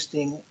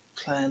existing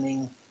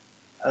planning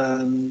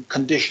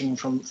condition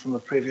from a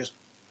previous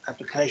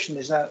application.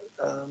 Does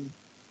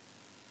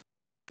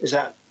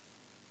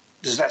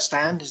that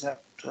stand? Is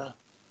that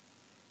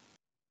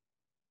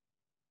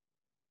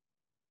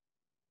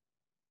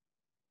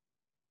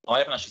I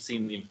haven't actually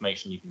seen the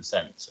information you've been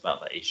sent about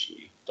that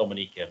issue.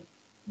 Dominica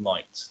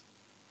might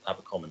have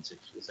a comment if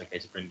it's okay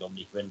to bring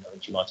Dominica in. I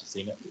think she might have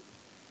seen it.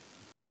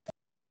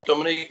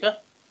 Dominica?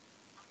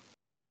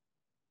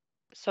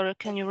 Sorry,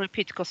 can you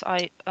repeat? Because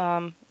I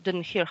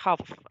didn't hear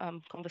half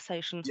of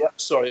conversation. Yeah,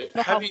 sorry.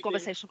 Not half of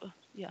conversation.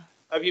 Yeah.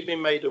 Have you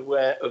been made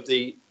aware of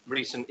the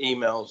recent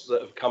emails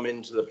that have come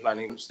into the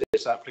planning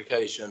this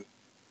application?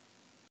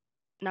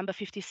 Number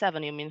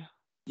 57, you mean?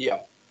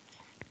 Yeah.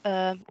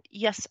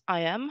 Yes,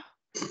 I am.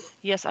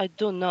 Yes, I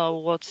do know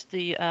what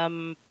the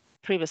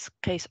previous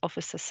case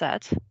officer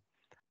said.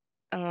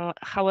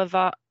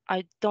 However,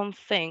 I don't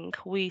think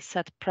we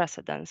set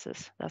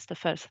precedences. That's the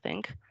first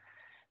thing.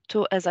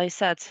 2, as I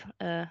said,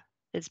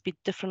 it's a bit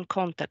different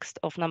context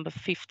of number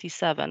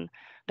 57.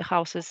 The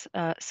house is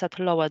set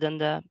lower than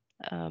the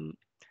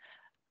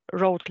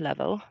road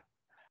level.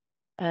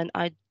 And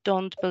I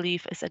don't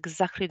believe it's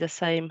exactly the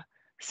same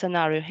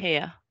scenario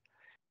here.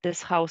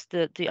 This house,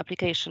 the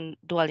application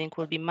dwelling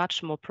will be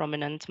much more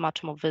prominent,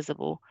 much more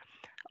visible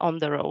on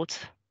the road.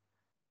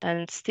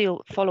 And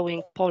still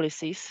following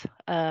policies,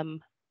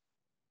 the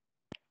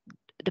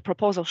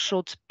proposal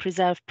should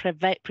preserve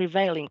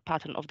prevailing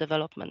pattern of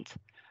development,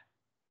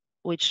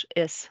 which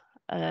is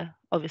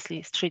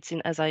obviously street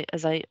scene, as I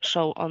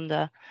show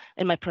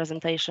in my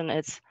presentation.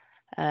 It's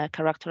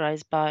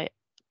characterized by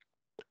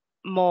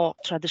more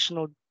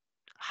traditional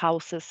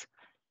houses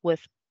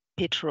with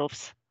pitch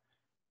roofs.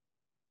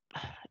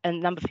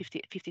 And number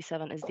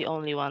 57 is the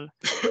only one.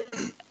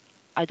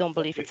 I don't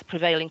believe it's a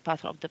prevailing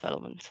pattern of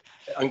development.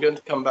 I'm going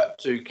to come back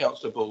to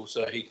Councillor Ball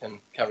so he can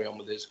carry on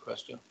with his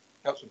question.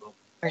 Councillor Ball.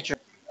 Thank you.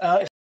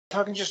 If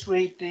I can just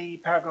read the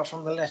paragraph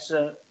from the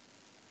letter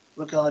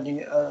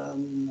regarding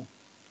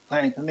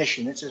planning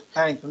permission. It says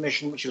planning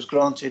permission which was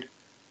granted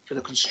for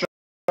the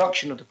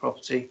construction of the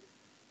property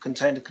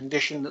contained a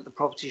condition that the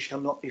property shall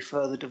not be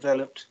further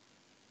developed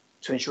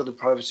to ensure the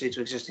privacy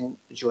to existing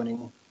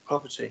adjoining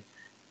property.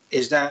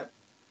 Is that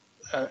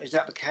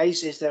the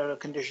case? Is there a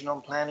condition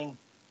on planning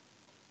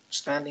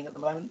standing at the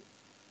moment?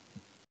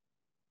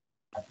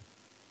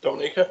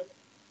 Dominica?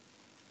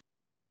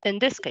 In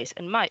this case,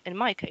 in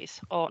my case,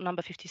 or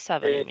number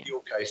 57, you In mean?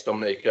 your case,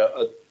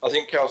 Dominica, I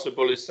think Councillor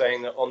Bull is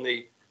saying that on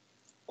the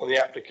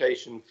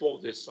application for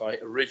this site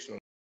originally,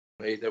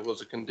 there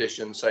was a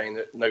condition saying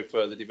that no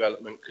further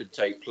development could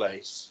take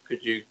place.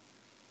 Could you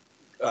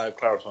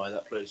clarify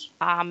that, please?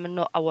 I'm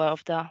not aware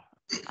of that.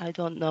 I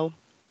don't know.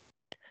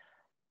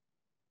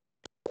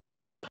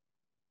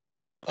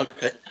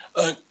 Okay.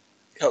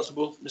 Councillor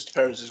Bull, Mr.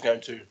 Perrins is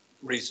going to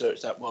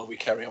research that while we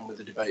carry on with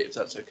the debate, if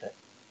that's okay.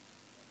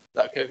 Is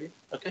that okay with you?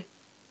 Okay.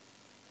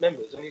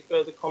 Members, any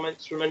further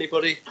comments from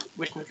anybody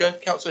wishing to go?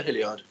 Councillor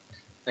Hilliard.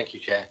 Thank you,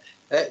 Chair.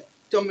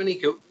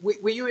 Dominica,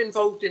 were you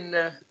involved in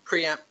the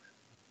pre-app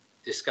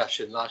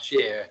discussion last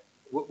year?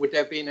 Would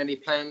there have been any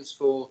plans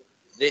for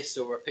this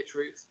or a pitch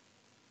roof?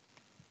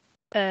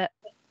 At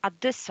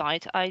this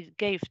site, I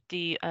gave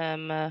the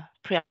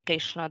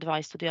pre-application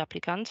advice to the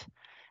applicant,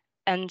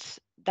 and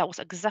that was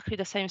exactly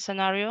the same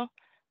scenario.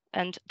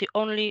 And the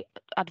only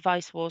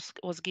advice was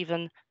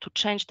given to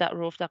change that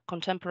roof, that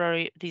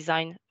contemporary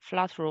design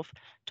flat roof,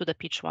 to the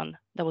pitch one.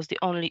 That was the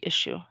only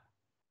issue.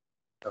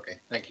 Okay,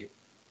 thank you.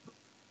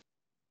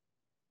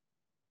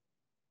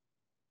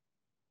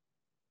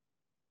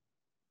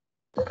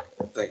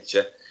 Thank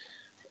you,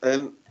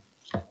 Chair.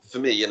 For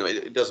me,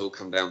 it does all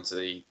come down to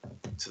the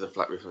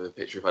flat roof and the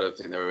pitch roof. I don't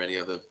think there are any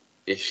other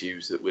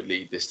issues that would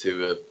lead this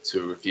to a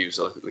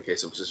refusal. I think the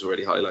case officer's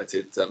already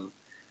highlighted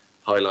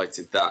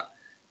that.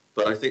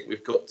 But I think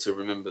we've got to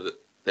remember that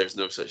there's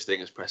no such thing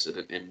as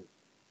precedent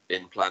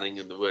in planning,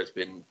 and the word's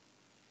been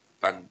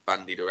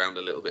bandied around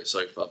a little bit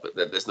so far, but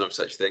there's no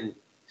such thing.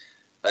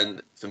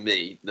 And for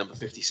me, number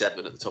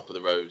 57 at the top of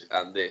the road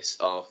and this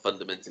are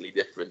fundamentally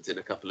different in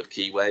a couple of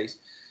key ways.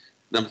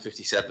 Number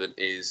 57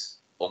 is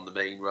on the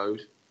main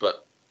road,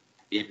 but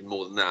even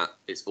more than that,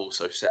 it's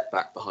also set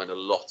back behind a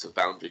lot of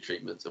boundary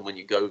treatments. And when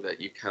you go there,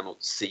 you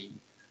cannot see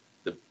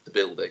the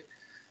building.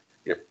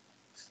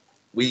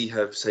 We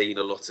have seen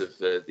a lot of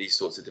these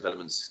sorts of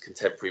developments,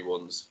 contemporary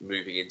ones,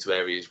 moving into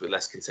areas with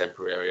less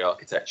contemporary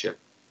architecture.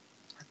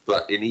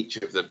 But in each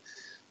of them,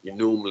 you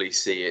normally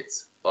see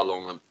it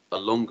along a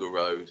longer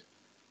road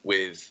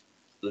with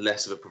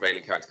less of a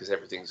prevailing character because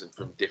everything's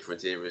from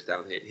different eras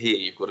down here. Here,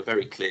 you've got a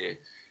very clear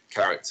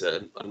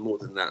character, and more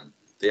than that,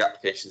 the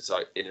application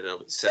site in and of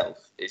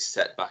itself is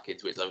set back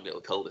into its own little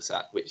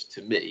cul-de-sac, which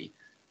to me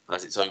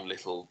has its own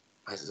little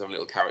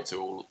character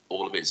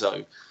all of its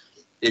own.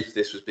 If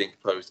this was being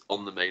proposed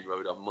on the main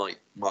road, I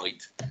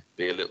might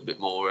be a little bit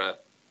more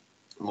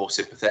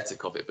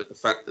sympathetic of it. But the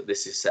fact that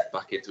this is set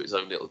back into its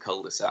own little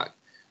cul-de-sac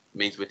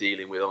means we're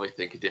dealing with, I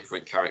think, a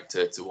different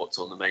character to what's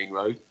on the main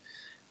road.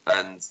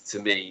 And to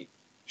me,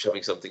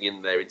 shoving something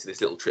in there into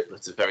this little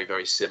triplet of very,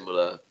 very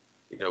similar,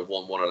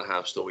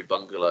 1.5 story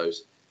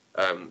bungalows,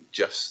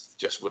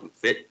 just wouldn't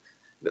fit.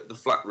 The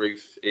flat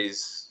roof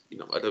is,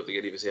 I don't think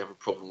any of us have a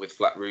problem with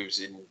flat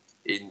roofs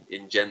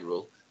in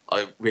general.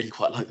 I really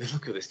quite like the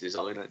look of this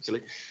design.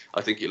 Actually,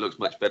 I think it looks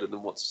much better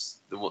than what's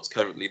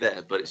currently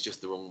there. But it's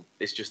just the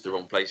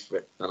wrong place for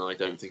it, and I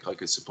don't think I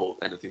could support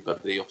anything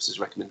but the officer's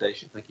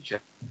recommendation. Thank you,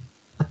 Chair.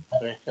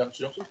 Thank you,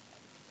 Councillor Johnson.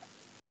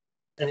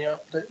 Any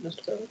update,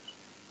 Mr. Perrins?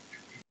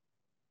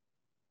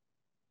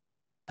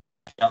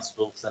 Councillor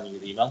Bull for sending me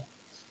the email.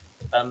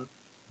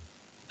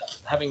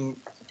 Having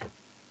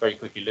very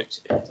quickly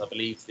looked at it, I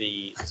believe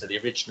the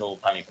original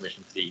planning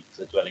permission for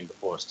the dwelling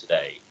before us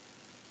today.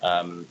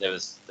 There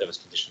was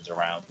conditions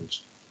around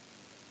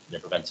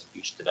preventing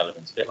future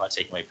development, a bit like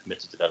taking away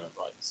permitted development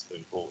rights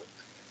going forward.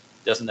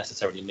 It doesn't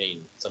necessarily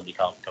mean somebody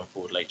can't come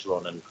forward later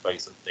on and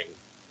propose something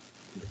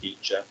in the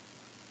future.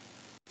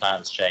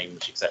 Plans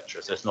change,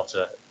 etc. So it's not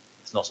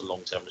a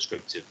long-term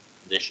restrictive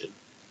condition.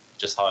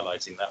 Just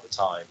highlighting that at the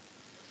time,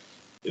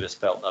 it was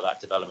felt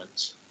that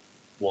development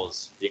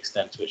was the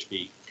extent to which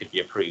could be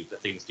approved,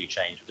 that things do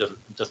change.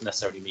 It doesn't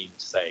necessarily mean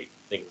to say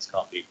things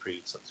can't be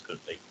approved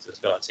subsequently. So it's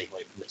got to take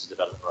away permitted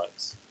development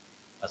rights,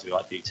 as we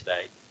might do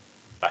today,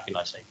 back in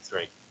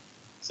 1983.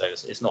 So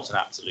it's not an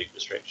absolute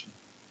restriction.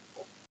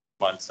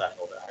 My understanding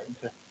of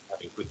it,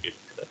 having quickly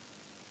looked at it.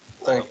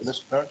 Thank you,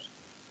 Mr. Perrins.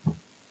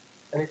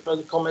 Any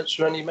further comments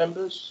from any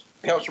members?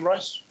 Councillor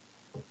Rice?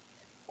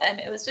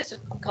 It was just a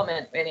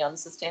comment really on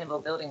sustainable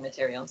building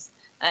materials,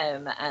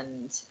 and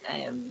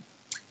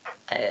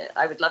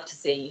I would love to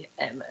see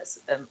a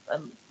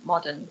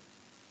modern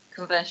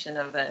conversion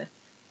of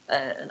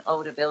an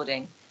older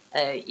building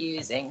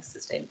using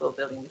sustainable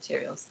building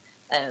materials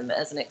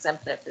as an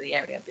exemplar for the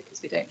area,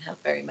 because we don't have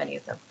very many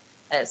of them.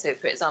 So,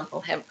 for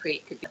example,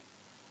 hempcrete could be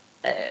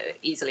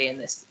easily in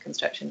this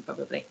construction,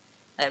 probably.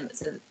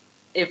 So,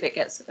 if it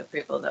gets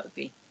approval, that would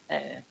be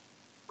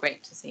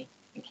great to see.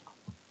 Thank you.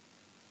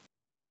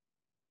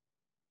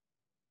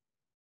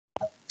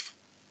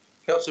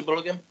 Councillor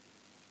Bulligan.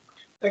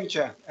 Thank you,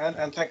 Chair,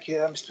 and thank you,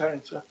 Mr.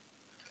 Perrin, for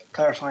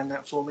clarifying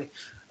that for me.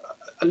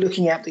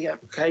 Looking at the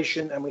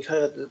application, and we've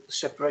heard that the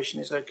separation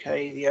is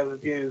okay, the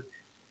overview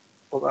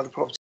of other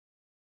properties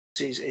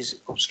is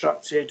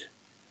obstructed,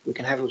 we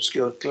can have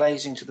obscured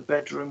glazing to the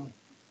bedroom,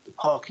 the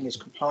parking is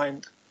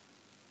compliant,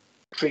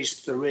 trees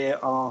to the rear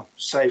are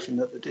safe and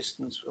that the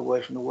distance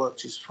away from the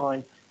works is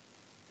fine.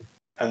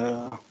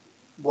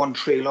 One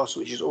tree loss,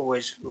 which is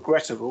always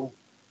regrettable,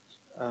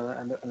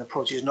 and the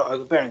property is not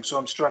overbearing, so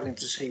I'm struggling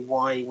to see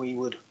why we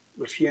would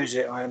refuse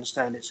it. I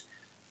understand it's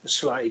a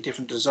slightly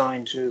different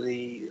design to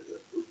the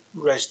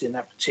rest in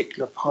that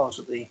particular part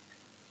of the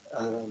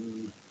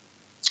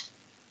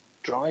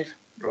drive,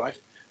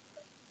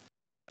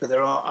 but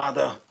there are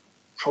other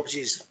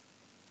properties.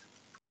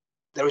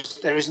 There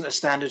isn't a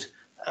standard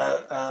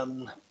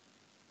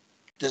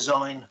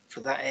design for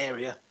that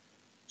area,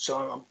 so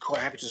I'm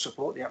quite happy to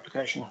support the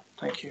application.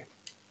 Thank you.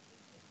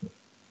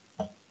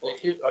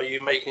 Thank you. Are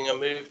you making a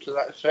move to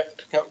that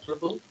effect, Councillor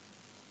Bull?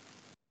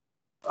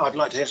 I'd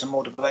like to hear some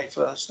more debate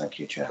first. Thank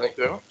you, Chair. Thank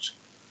you very much.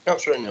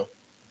 Councillor O'Neill.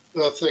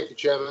 Thank you,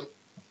 Chairman.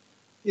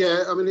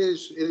 Yeah, I mean, it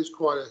is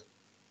quite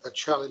a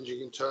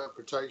challenging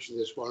interpretation,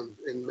 this one,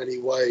 in many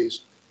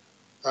ways.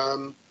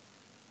 But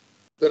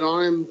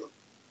when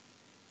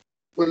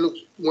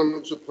one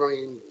looks at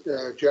planning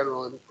in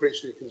general, I'm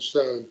increasingly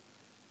concerned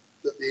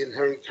that the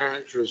inherent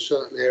character of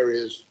certain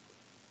areas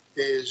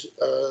is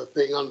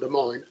being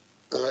undermined,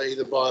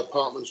 either by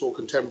apartments or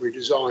contemporary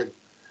design.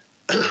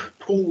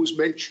 Poole was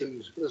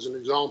mentioned as an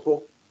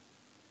example,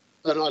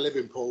 and I live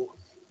in Poole,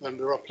 and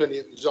there are plenty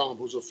of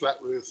examples of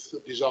flat roof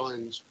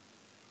designs.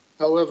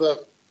 However,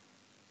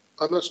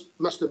 I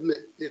must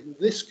admit, in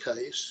this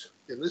case,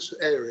 in this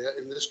area,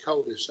 in this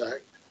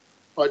cul-de-sac,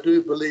 I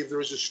do believe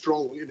there is a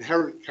strong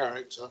inherent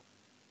character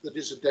that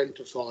is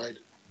identified,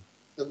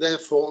 and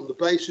therefore, on the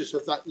basis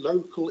of that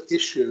local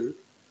issue,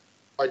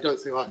 I don't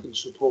think I can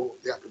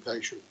support the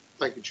application.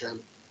 Thank you,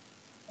 Chairman.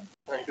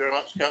 Thank you very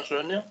much, Councillor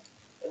O'Neill.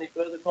 Any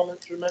further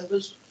comments from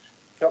members?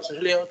 Councillor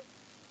Hilliard.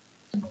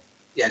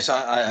 Yes,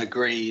 I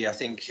agree. I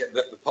think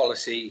that the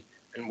policy,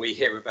 and we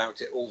hear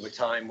about it all the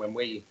time when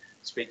we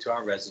speak to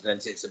our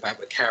residents, it's about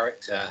the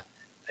character.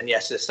 And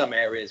yes, there's some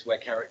areas where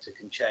character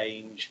can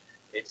change.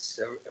 It's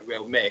a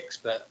real mix,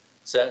 but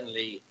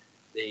certainly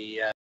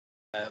the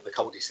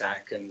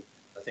cul-de-sac, and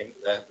I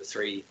think the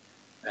three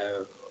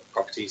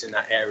properties in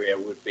that area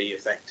would be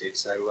affected.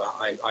 So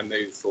I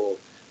move for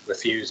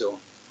refusal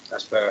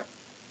as per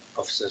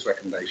officer's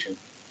recommendation.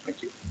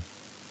 Thank you.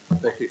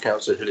 Thank you,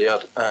 Councillor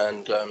Hilliard,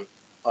 and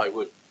I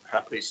would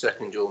happily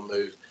second your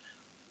move.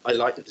 I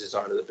like the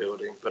design of the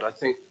building, but I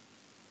think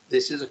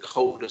this is a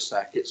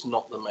cul-de-sac. It's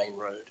not the main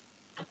road.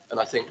 And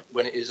I think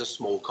when it is a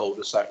small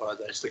cul-de-sac like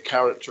this, the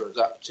character of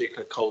that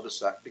particular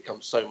cul-de-sac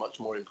becomes so much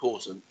more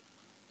important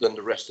than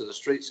the rest of the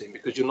street scene,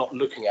 because you're not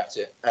looking at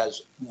it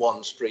as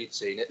one street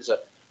scene. It's a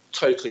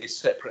totally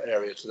separate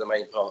area to the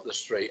main part of the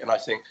street. And I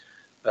think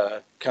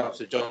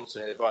Councillor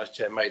Johnson, the Vice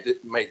Chair, made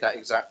that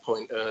exact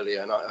point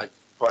earlier, and I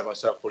find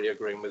myself fully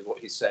agreeing with what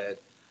he said.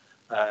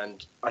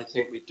 And I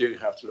think we do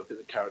have to look at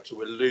the character.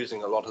 We're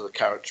losing a lot of the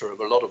character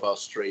of a lot of our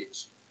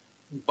streets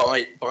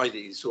by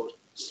these sort of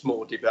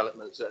small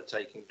developments that are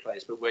taking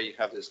place. But where you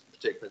have this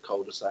particular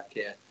cul-de-sac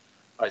here,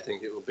 I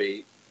think it will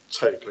be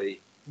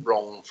totally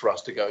wrong for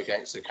us to go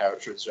against the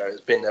character of this area.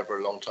 It's been there for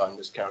a long time,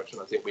 this character,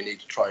 and I think we need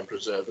to try and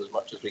preserve as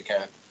much as we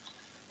can.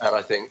 And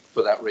I think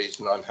for that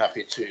reason, I'm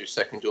happy to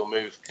second your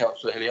move,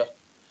 Councillor Hilliard.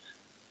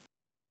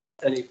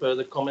 Any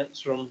further comments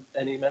from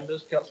any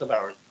members? Councillor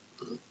Barron.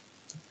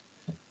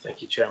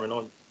 Thank you, Chairman.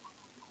 I've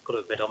got to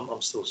admit,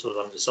 I'm still sort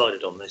of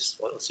undecided on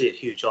this. I see a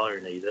huge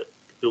irony that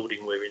the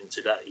building we're in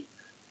today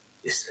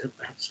is an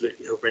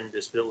absolutely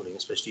horrendous building,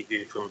 especially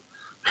viewed from.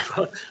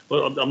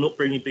 Well, I'm not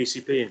bringing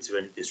BCP into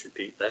any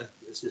disrepute there.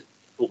 This is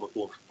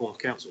former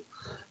council.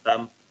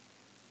 I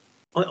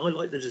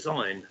like the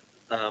design.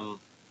 I'm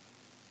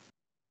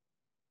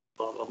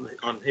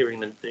hearing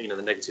the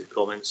the negative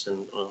comments,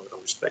 and I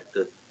respect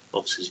the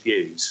officer's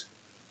views.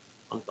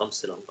 I'm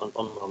undecided,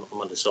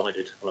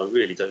 and I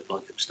really don't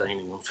like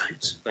abstaining on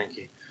votes. Thank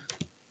you.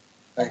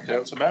 Thank you,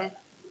 Councillor Barron.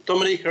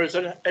 Dominica, is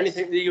there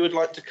anything that you would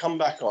like to come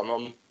back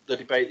on the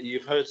debate that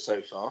you've heard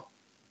so far?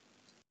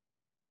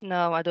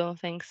 No, I don't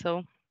think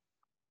so.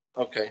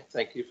 Okay,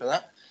 thank you for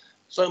that.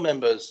 So,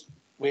 members,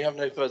 we have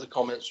no further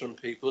comments from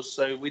people,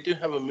 so we do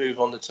have a move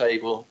on the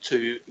table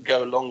to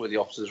go along with the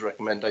officer's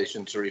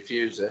recommendation to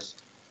refuse this.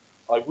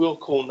 I will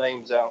call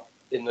names out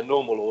in the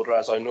normal order,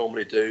 as I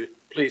normally do.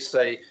 Please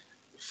say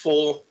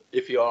for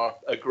if you are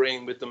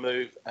agreeing with the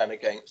move and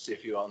against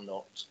if you are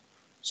not.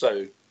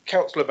 So,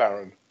 Councillor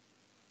Barron.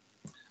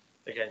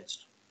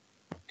 Against.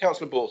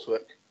 Councillor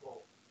Borthwick.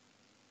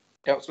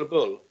 Councillor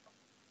Bull,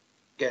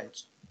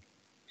 Against.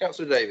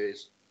 Councillor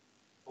Davies,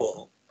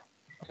 For.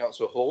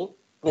 Councillor Hall,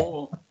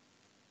 For.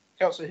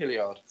 Councillor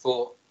Hilliard,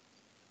 For.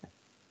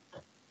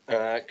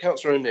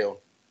 Councillor O'Neill,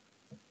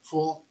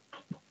 For.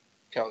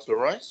 Councillor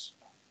Rice,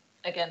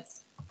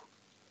 Against.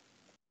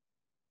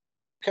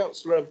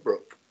 Councillor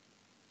Brooke.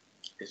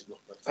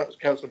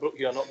 Councillor Brooke,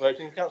 you are not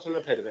voting.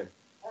 Councillor Pedevin.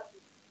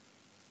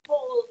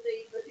 For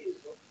the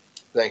refusal.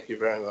 Thank you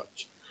very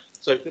much.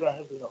 So could I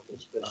have the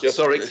numbers, please? Yeah,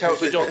 sorry,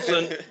 Councillor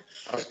Johnson.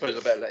 I suppose I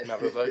better let him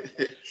have a vote.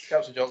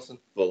 Councillor Johnson.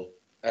 Full.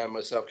 And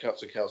myself,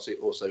 Councillor Kelsey,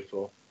 also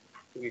for.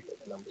 Can we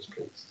put the numbers,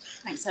 please?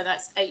 Thanks. So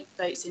that's 8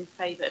 votes in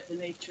favour of the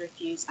move to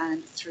refuse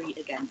and 3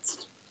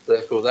 against.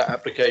 Therefore, that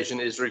application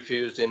is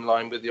refused in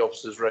line with the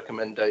officer's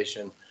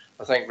recommendation.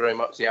 I thank very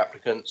much the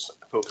applicants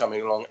for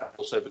coming along, and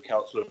also for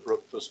Councillor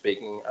Brooke for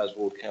speaking as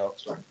ward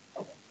councillor.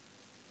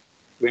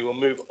 We will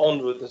move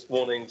on with this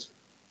morning's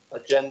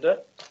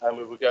agenda, and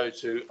we will go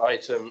to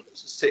item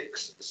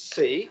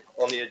 6C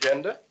on the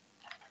agenda.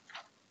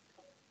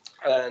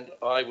 And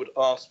I would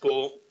ask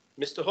for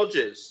Mr.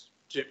 Hodges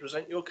to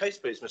present your case,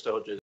 please, Mr.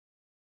 Hodges.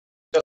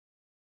 Just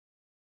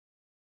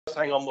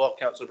hang on while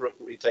Councillor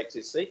Brooke takes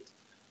his seat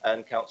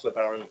and Councillor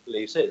Barron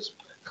leaves his.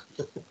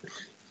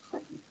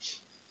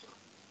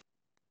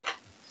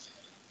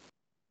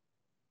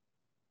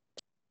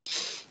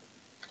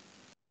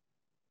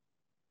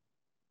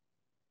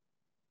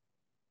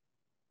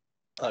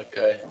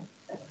 Okay.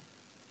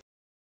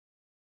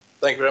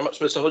 Thank you very much,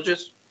 Mr.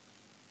 Hodges.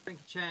 Thank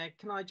you, Chair.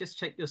 Can I just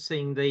check you're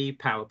seeing the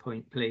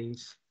PowerPoint,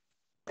 please?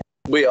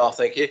 We are,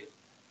 thank you.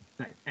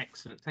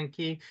 Excellent, thank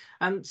you.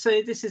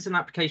 So this is an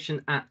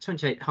application at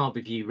 28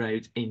 Harbourview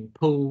Road in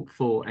Poole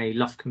for a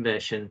loft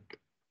conversion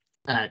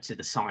to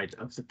the side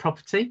of the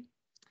property.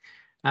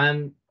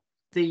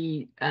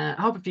 The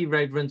Harbourview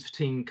Road runs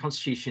between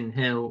Constitution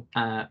Hill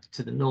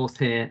to the north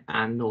here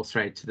and North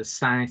Road to the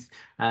south,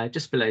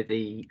 just below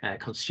the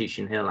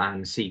Constitution Hill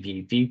and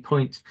Seaview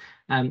viewpoint.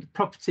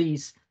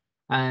 Properties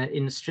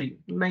in the street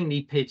mainly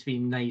appear to be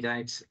laid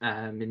out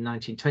in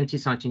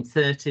 1920s,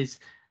 1930s,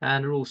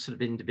 and are all sort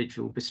of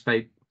individual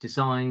bespoke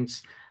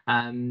designs.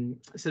 So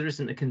there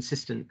isn't a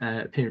consistent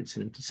appearance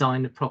and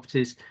design of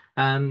properties,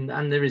 and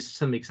there is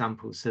some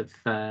examples of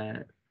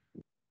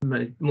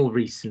more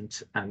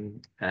recent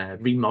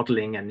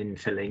remodelling and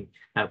infilling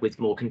with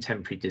more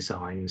contemporary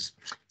designs.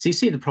 So you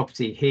see the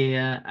property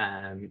here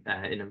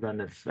in a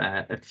run of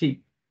a few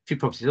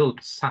properties all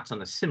sat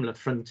on a similar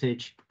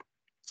frontage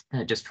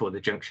just before the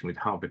junction with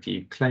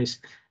Harbourview Close,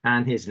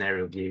 and here's an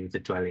aerial view of the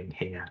dwelling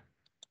here.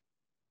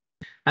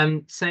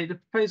 So the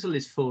proposal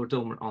is for a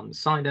dormer on the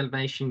side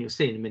elevation. You'll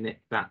see in a minute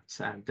that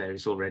there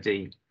is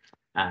already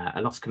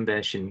a loft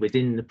conversion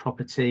within the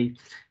property,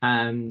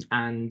 and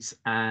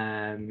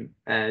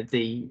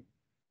the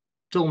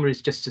dormer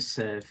is just to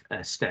serve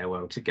a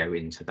stairwell to go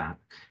into that.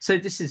 So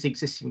this is the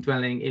existing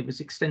dwelling. It was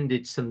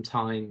extended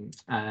sometime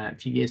a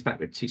few years back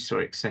with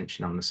 2-storey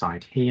extension on the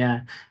side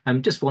here.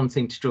 Just one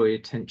thing to draw your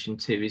attention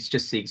to is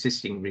just the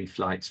existing roof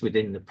lights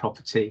within the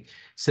property.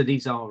 So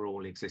these are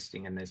all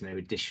existing and there's no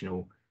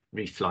additional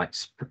roof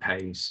lights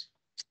proposed.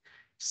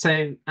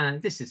 So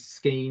this is the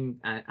scheme.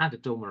 Add a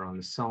dormer on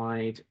the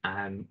side,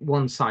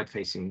 one side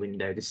facing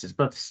window. This is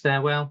above the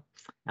stairwell,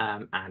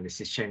 and this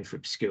is shown for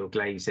obscure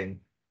glazing,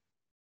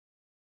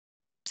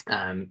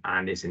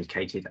 and is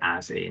indicated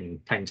as in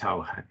plain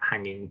tile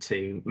hanging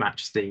to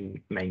match the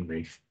main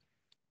roof.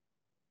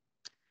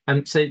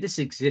 So this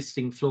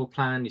existing floor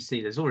plan, you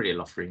see there's already a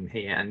loft room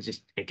here, and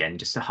just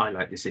to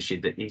highlight this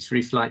issue that these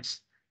roof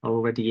lights are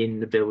already in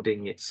the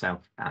building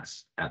itself at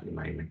the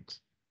moment.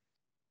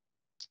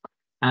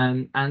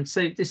 And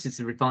so this is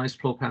the revised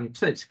floor plan.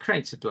 So it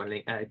creates a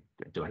dwelling.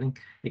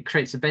 It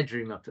creates a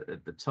bedroom up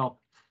at the top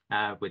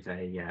with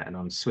an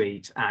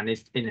ensuite, and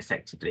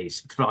effectively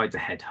it's provide the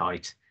head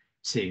height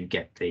to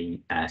get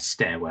the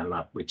stairwell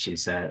up, which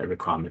is a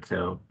requirement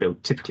for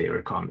typically a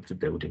requirement for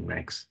building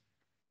regs.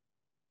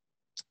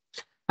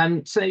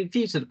 So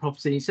views of the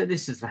property. So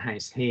this is the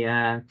house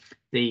here.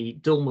 The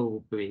dormer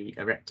will be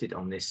erected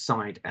on this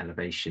side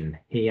elevation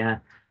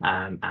here,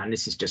 and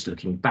this is just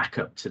looking back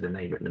up to the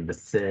neighbour at number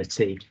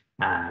 30,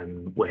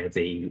 where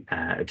the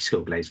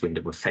obscure glazed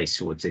window will face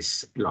towards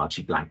this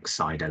largely blank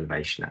side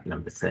elevation at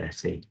number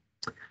 30.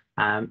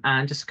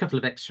 And just a couple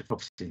of extra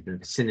properties in the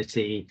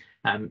vicinity.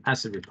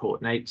 As the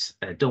report notes,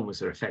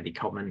 dormers are a fairly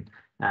common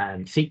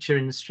feature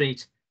in the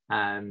street.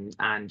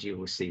 And you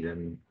will see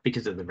them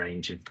because of the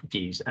range of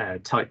views,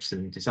 types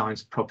and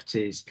designs of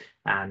properties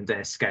and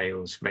their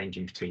scales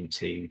ranging between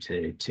 2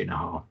 to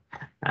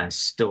 2.5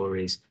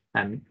 stories.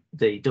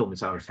 The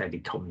dormers are a fairly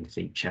common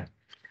feature.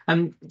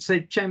 So,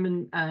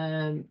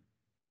 Chairman,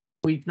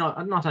 we've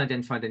not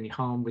identified any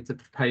harm with the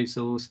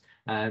proposals.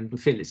 We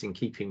feel it's in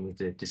keeping with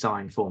the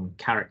design, form,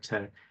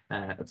 character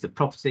of the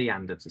property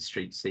and of the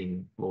street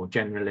scene more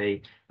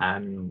generally.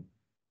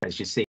 As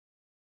you see,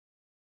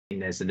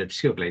 there's an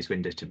obscure glazed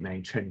window to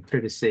maintain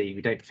privacy.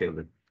 We don't feel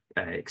that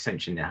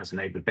extension has an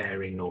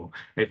overbearing or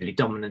overly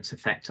dominant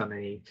effect on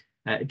any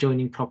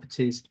adjoining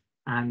properties,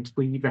 and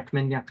we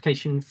recommend the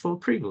application for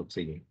approval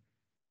to you.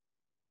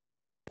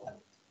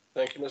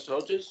 Thank you, Mr.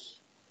 Hodges.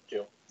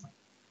 Jill.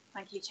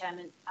 Thank you,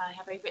 Chairman. I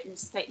have a written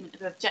statement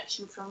of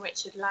objection from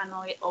Richard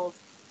Lannoy of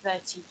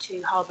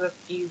 32 Harbour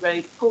View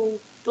Road,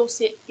 Poole,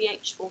 Dorset,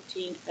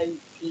 BH14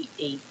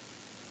 OPE.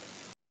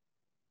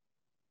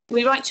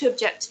 We write to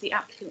object to the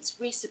applicant's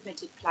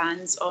resubmitted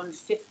plans on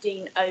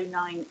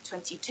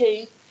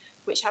 150922,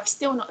 which have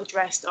still not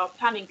addressed our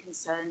planning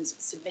concerns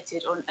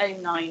submitted on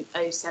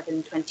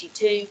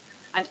 090722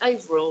 and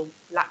overall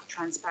lack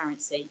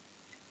transparency.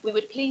 We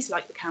would please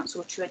like the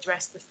Council to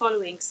address the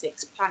following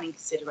 6 planning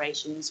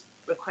considerations,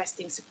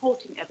 requesting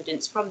supporting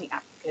evidence from the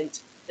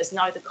applicant, as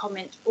neither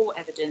comment or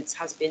evidence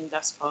has been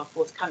thus far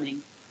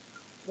forthcoming.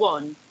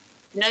 1.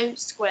 No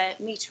square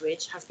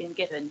meterage has been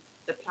given.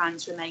 The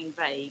plans remain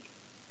vague.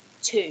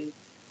 2.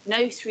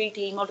 No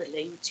 3D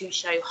modelling to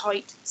show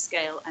height,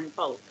 scale and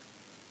bulk.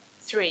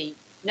 3.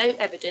 No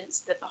evidence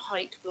that the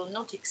height will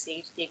not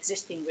exceed the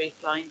existing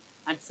roofline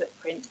and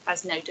footprint,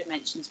 as no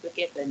dimensions were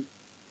given.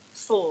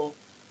 4.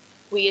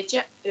 We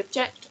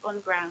object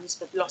on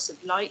grounds of loss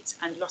of light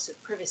and loss of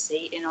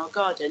privacy in our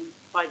garden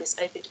by this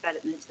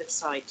overdevelopment of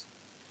site.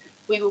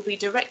 We will be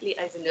directly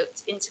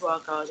overlooked into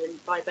our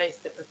garden by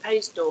both the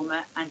proposed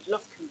dormer and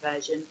loft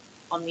conversion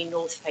on the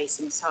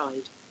north-facing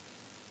side.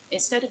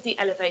 Instead of the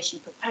elevation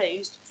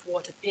proposed for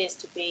what appears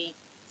to be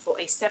for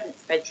a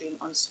 7th bedroom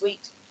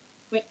ensuite,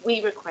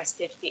 we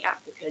requested the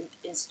applicant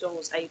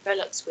installs a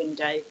Velux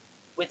window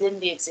within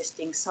the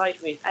existing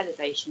side roof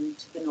elevation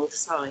to the north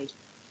side.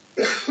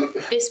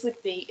 This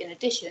would be in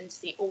addition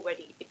to the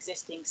already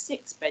existing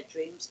 6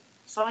 bedrooms,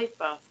 5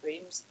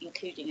 bathrooms,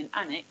 including an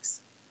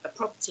annex, a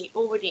property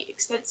already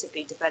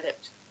extensively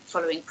developed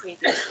following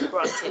previous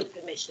granted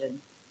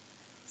permission.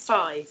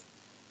 5.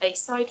 A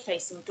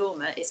side-facing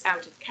dormer is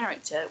out of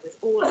character with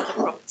all other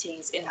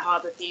properties in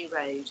Harbour View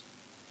Road,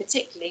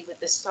 particularly with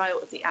the style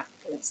of the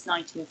applicant's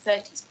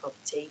 1930s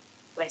property,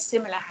 where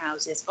similar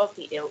houses of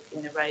the ilk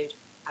in the road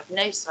have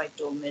no side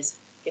dormers,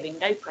 giving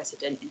no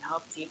precedent in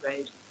Harbour View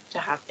Road to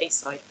have a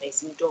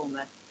side-facing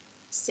dormer.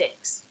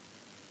 6.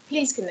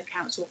 Please can the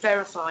Council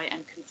verify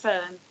and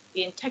confirm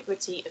the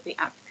integrity of the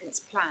applicant's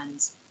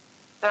plans,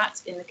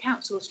 that in the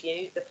Council's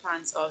view the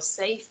plans are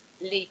safe,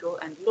 legal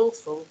and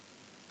lawful,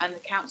 and the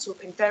Council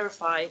can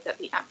verify that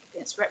the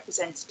applicant's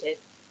representative,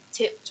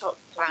 Tip Top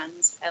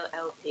Plans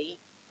LLP,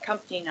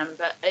 company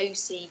number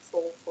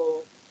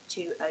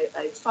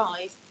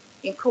OC442005,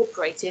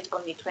 incorporated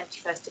on the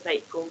 21st of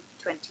April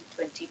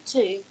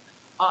 2022,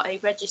 are a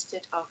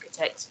registered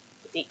architect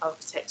with the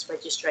Architects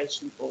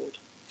Registration Board.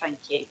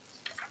 Thank you.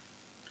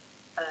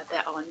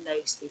 There are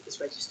no speakers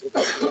registered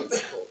in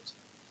support.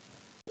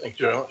 Thank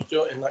you very much,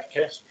 Jill. In that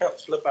case,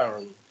 Councillor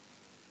Barron,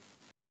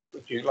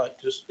 would you like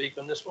to speak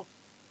on this one?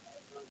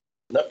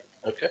 No?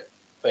 Okay.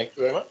 Thank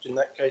you very much. In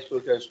that case,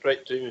 we'll go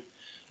straight to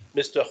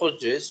Mr.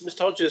 Hodges. Mr.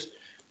 Hodges,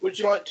 would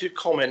you like to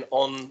comment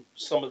on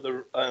some of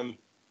the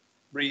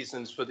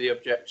reasons for the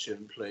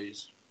objection,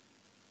 please?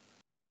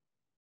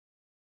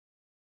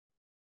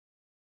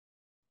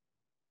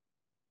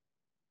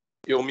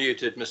 You're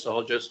muted, Mr.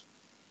 Hodges.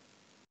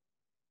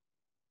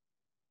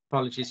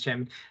 Apologies,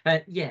 Chairman.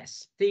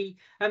 Yes, it's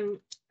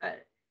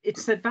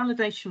a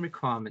validation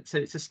requirement, so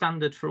it's a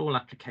standard for all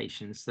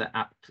applications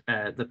that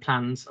the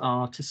plans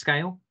are to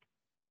scale.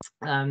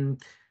 And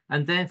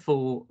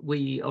therefore,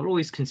 we are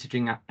always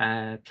considering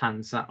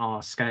plans that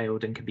are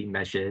scaled and can be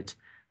measured,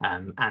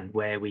 and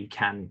where we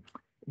can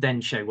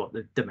then show what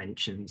the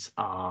dimensions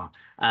are.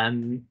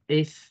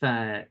 If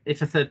a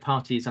third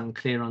party is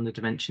unclear on the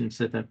dimensions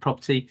of a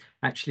property,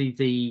 actually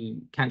the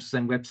council's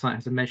own website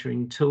has a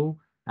measuring tool,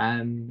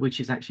 which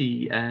is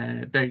actually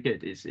very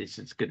good. It's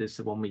as good as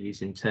the one we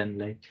use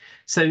internally.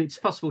 So it's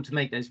possible to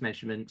make those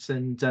measurements.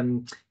 And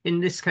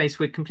in this case,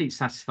 we're completely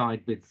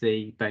satisfied with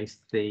both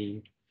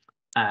the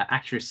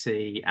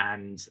accuracy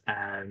and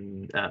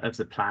of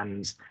the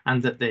plans,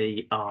 and that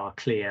they are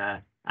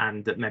clear,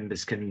 and that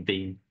members can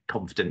be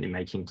confident in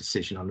making a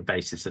decision on the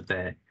basis of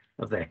their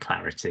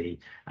clarity.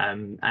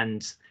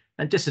 And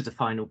just as a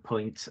final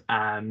point,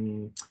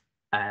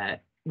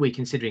 we're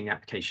considering the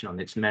application on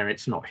its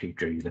merits, not who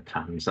drew the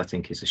plans, I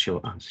think is a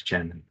short answer,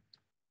 Chairman.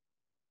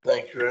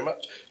 Thank you very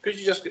much. Could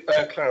you just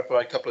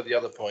clarify a couple of the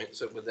other points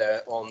that were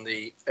there on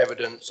the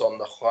evidence on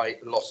the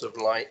height, loss of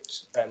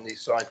light and the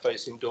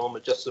side-facing dormer,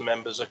 just so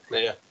members are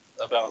clear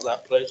about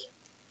that, please?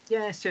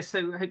 Yes,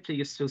 so hopefully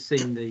you're still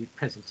seeing the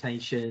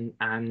presentation,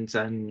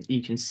 and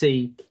you can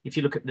see, if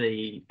you look at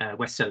the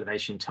west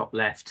elevation top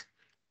left,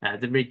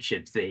 the ridge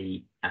of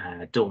the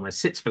dormer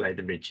sits below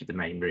the ridge of the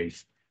main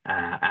roof.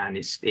 And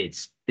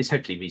it's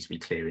hopefully reasonably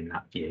clear in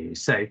that view.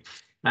 So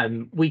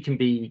we can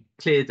be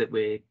clear that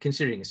we're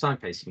considering a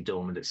side-facing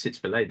dormer that sits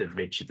below the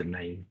ridge of the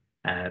main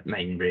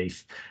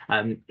roof.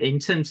 In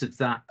terms of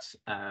that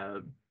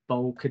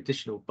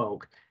additional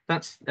bulk,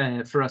 that's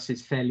for us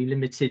is fairly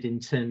limited in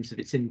terms of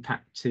its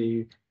impact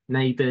to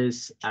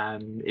neighbours.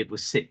 It will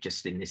sit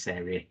just in this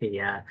area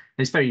here.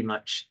 This very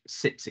much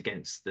sits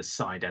against the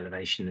side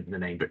elevation of the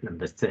neighbour at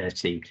number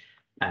 30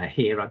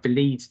 here. I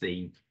believe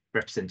the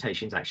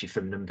representation is actually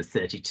from number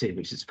 32,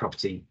 which is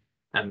property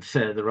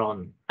further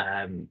on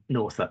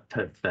north up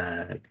of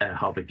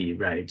Harbourview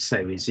Road,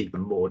 so is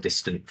even more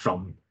distant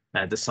from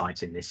the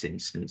site in this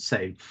instance.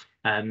 So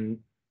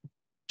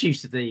due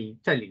to the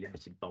fairly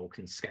limited bulk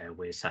and scale,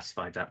 we're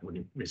satisfied that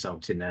wouldn't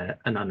result in an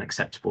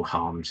unacceptable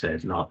harm to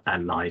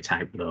light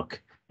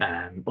outlook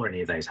or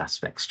any of those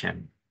aspects,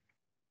 Chairman.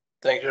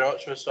 Thank you very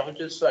much, Mr.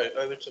 Hodges. So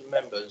over to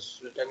members.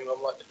 Would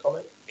anyone like to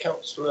comment?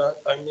 Councillor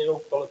O'Neill,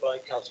 followed by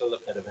Councillor Le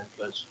Pediment,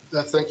 please.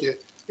 Thank you.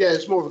 Yeah,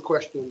 it's more of a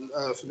question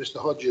for Mr.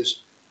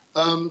 Hodges.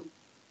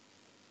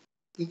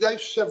 You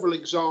gave several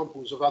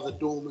examples of other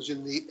dormers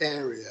in the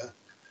area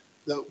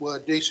that were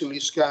decently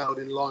scaled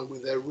in line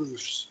with their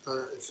roofs.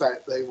 In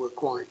fact, they were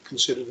quite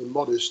considered and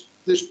modest.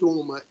 This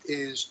dormer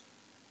is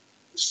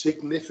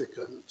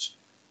significant.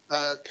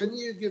 Can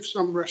you give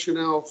some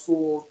rationale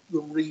for the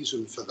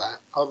reason for that,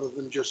 other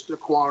than just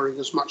acquiring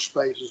as much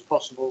space as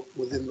possible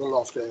within the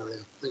loft area?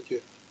 Thank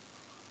you.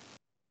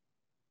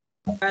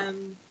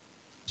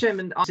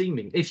 Chairman, I'm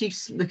assuming if you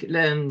look at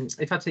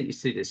if I take you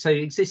through this, so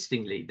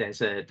existingly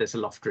there's a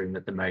loft room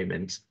at the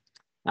moment,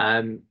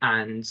 and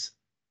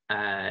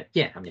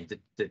yeah, I mean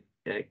the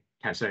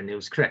Councillor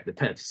O'Neill's correct. The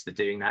purpose of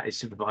doing that is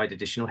to provide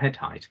additional head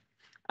height.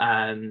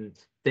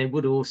 There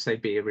would also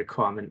be a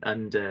requirement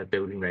under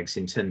building regs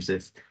in terms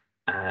of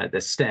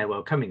the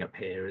stairwell coming up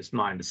here, as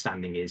my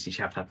understanding is you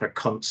have to have a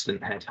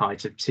constant head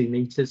height of 2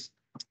 metres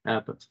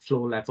but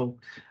floor level,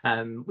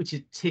 which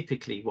is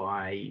typically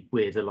why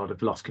with a lot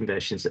of loft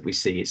conversions that we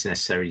see, it's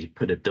necessary to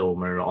put a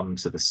dormer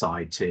onto the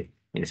side to,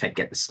 in effect,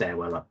 get the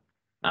stairwell up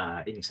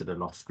into the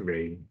loft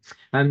room.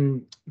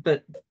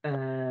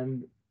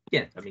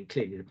 Yeah, I mean,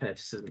 clearly the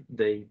purpose of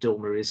the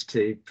dormer is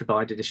to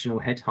provide additional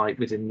head height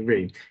within the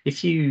room.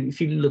 If you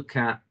look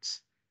at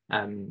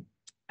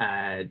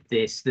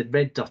this, the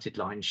red dotted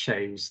line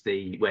shows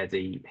where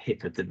the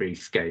hip of the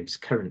roof goes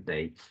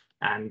currently,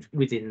 and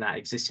within that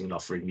existing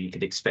loft room, you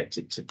could expect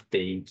it to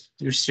be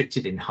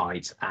restricted in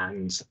height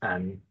and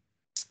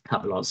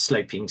have a lot of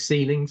sloping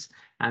ceilings.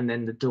 And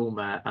then the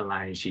dormer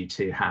allows you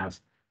to have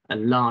a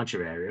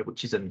larger area,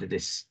 which is under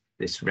this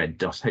red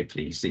dot.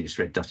 Hopefully you see this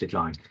red dotted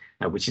line,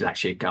 which is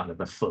actually kind of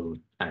a full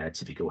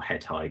typical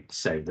head height,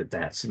 so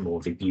that's more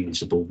of a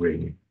usable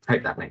room.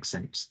 Hope that makes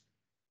sense.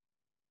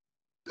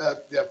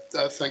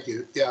 Thank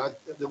you. Yeah,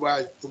 the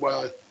way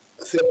I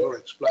think you're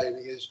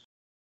explaining is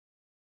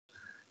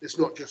it's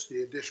not just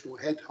the additional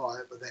head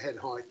height, but the head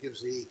height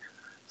gives the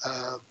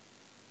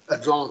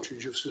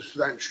advantage of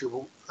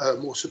substantial,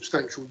 more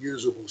substantial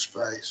usable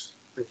space.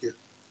 Thank you.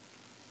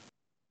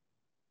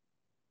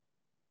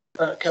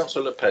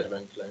 Councillor Le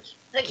Pediment, please.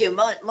 Thank you.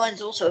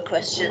 Mine's also a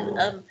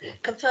question.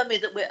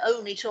 Confirming that we're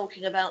only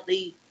talking about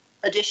the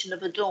addition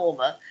of a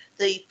dormer,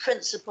 the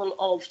principle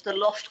of the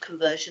loft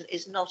conversion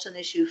is not an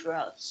issue for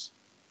us.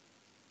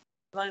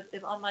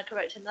 Am I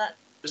correct in that?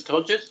 Mr.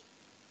 Hodges?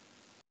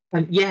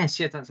 Yes,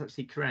 that's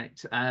absolutely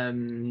correct. I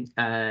mean,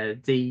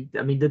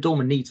 the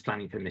dormer needs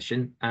planning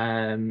permission,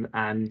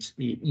 and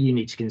you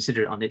need to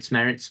consider it on its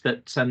merits.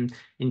 But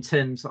in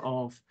terms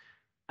of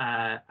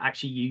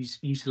actually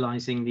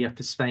utilising the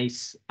upper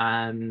space,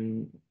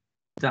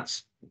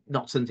 that's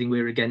not something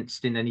we're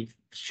against in any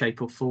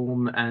shape or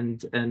form.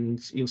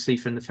 And you'll see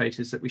from the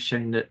photos that we've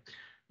shown that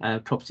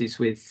properties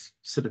with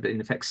sort of,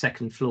 in effect,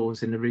 second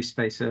floors in the roof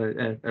space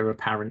are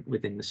apparent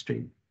within the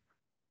street.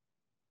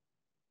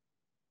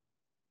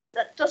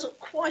 That doesn't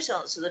quite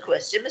answer the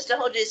question. Mr.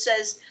 Hodges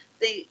says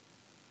the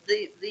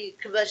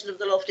conversion of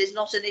the loft is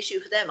not an issue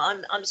for them.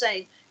 I'm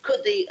saying,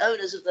 could the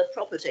owners of the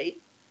property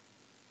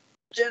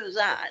do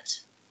that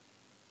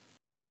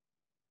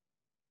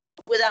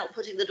without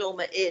putting the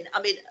dormer in?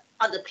 I mean,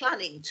 under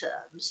planning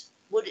terms,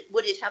 would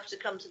it have to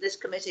come to this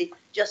committee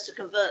just to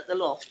convert the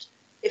loft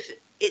if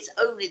it's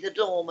only the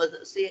dormer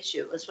that's the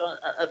issue, as far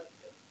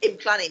in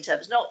planning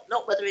terms, not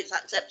whether it's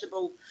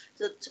acceptable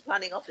to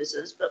planning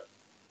officers, but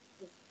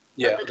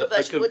yeah, the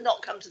conversion would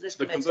not come to this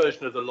committee. The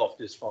conversion of the loft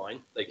is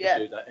fine. They can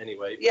do that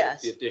anyway.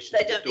 Yes. The addition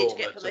they of the don't need to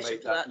dormer get permission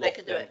to for that. They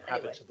can do it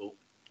anyway. habitable.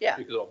 Yeah.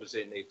 Because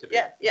obviously it needs to be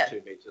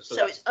 2 metres.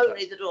 So it's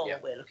only the dormer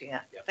we're looking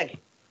at. Yeah. Thank you.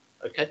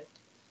 Okay.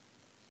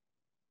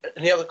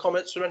 Any other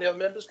comments from any other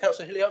members?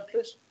 Councillor Hilliard,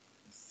 please.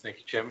 Thank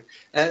you, Chairman.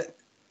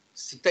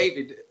 So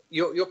David,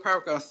 your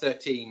paragraph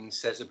 13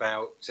 says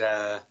about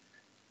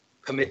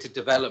permitted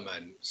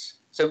developments.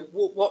 So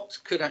what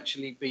could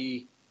actually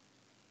be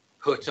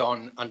put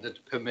on under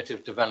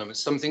permitted development?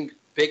 Something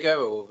bigger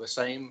or the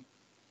same?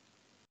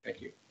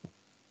 Thank you.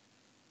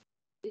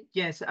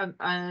 Yes,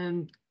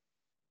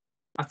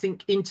 I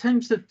think in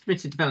terms of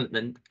permitted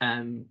development,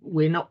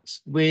 we're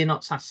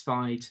not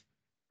satisfied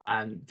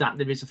that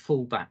there is a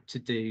fallback to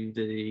do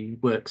the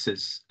works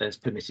as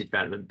permitted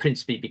development,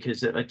 principally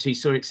because a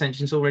 2-storey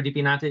extension's already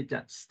been added.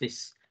 That's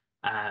this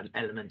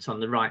element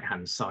on the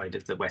right-hand side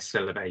of the west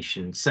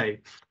elevation. So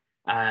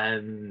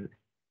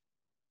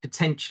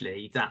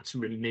potentially that's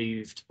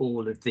removed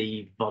all of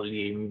the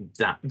volume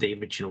that the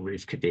original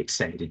roof could be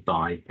extended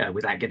by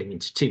without getting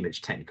into too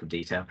much technical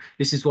detail.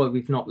 This is why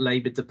we've not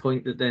laboured the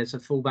point that there's a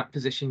fallback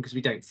position, because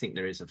we don't think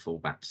there is a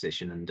fallback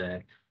position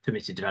under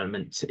permitted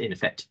development to, in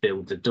effect,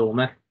 build the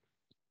dormer.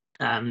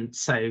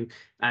 So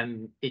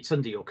it's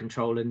under your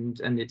control,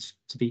 and it's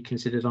to be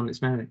considered on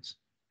its merits.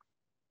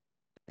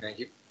 Thank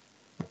you.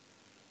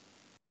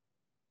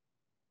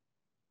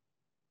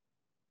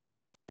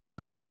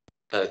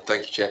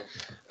 Thank you, Chair.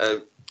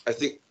 I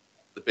think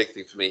the big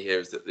thing for me here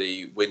is that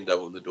the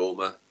window on the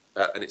dormer,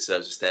 and it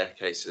serves a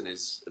staircase and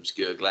is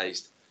obscure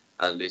glazed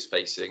and is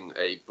facing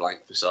a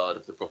blank facade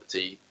of the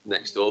property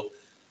next door.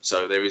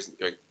 So there isn't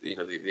going, you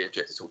know, the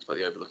objector talked about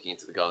the overlooking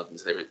into the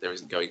gardens. There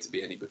isn't going to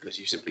be any, because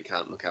you simply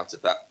can't look out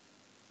of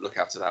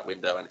that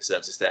window, and it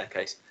serves a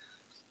staircase.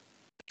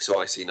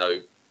 So I see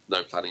no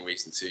planning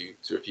reason to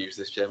refuse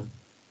this, Chairman.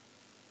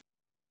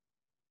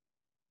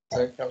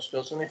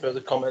 Councillor Johnson, any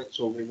further comments,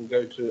 or we can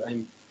go to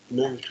a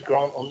move to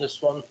grant on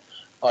this one?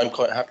 I'm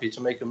quite happy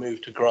to make a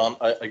move to grant.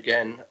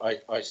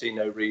 I see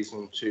no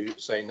reason to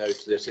say no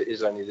to this. It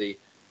is only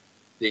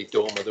the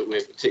dormer that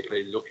we're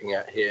particularly looking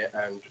at here,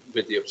 and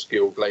with the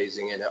obscure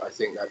glazing in it, I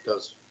think that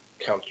does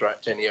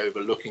counteract any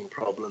overlooking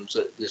problems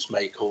that this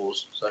may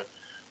cause. So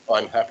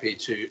I'm happy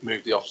to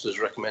move the officer's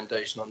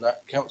recommendation on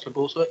that. Councillor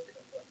Borthwick?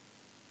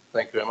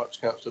 Thank you very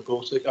much, Councillor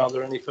Borthwick. Are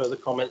there any further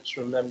comments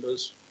from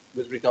members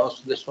with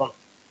regards to this one?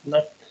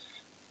 No.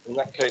 In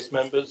that case,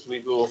 members, we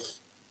will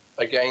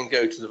again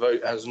go to the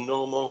vote as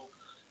normal.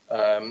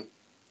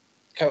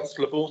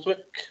 Councillor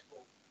Borthwick?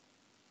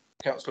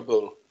 Councillor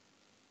Bull?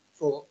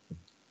 4.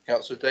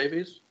 Councillor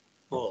Davies?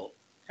 4.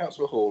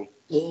 Councillor Hall?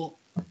 4.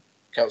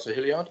 Councillor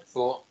Hilliard?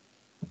 4.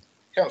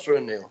 Councillor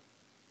O'Neill?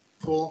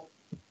 4.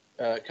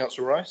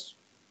 Councillor Rice?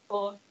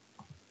 4.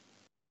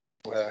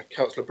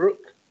 Councillor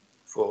Brooke?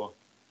 4.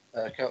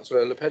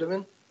 Councillor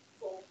Lepedevin?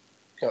 4.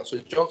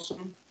 Councillor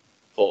Johnson?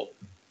 4.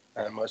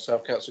 And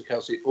myself, Councillor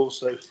Kelsey,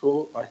 also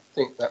 4. I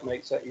think that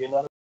makes that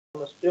unanimous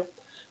still.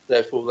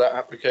 Therefore, that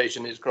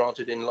application is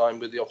granted in line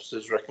with the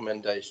officer's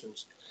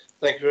recommendations.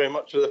 Thank you very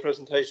much for the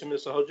presentation,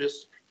 Mr.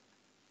 Hodges.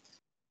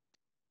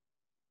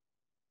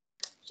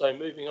 So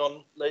moving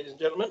on, ladies and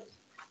gentlemen,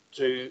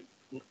 to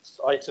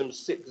item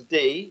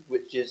 6D,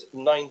 which is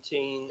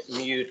 19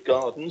 Mewed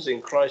Gardens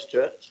in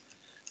Christchurch.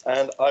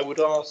 And I would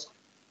ask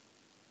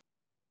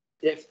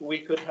if we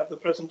could have the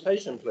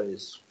presentation,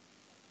 please.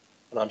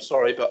 And I'm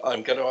sorry, but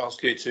I'm going to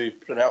ask you to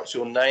pronounce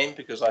your name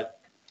because I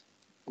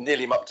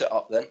nearly mucked it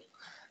up then.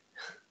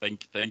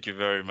 Thank you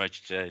very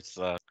much, Chair. It's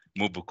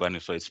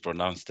Mubukwani, so it's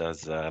pronounced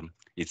as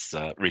it's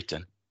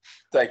written.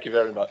 Thank you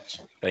very much.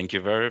 Thank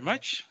you very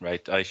much.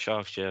 Right, I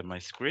shall share my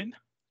screen.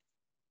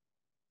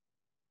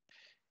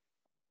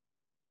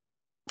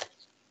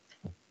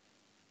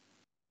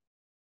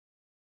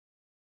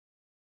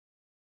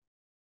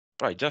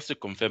 Right, just to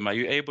confirm, are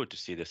you able to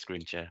see the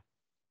screen, Chair?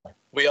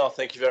 We are,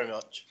 thank you very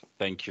much.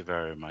 Thank you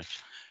very much.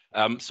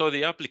 So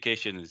the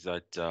application is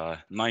at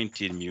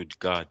 19 Mewed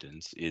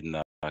Gardens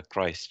in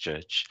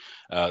Christchurch.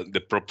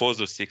 The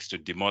proposal seeks to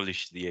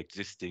demolish the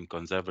existing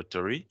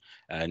conservatory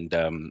and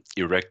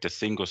erect a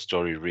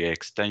single-story rear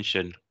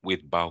extension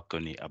with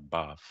balcony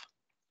above.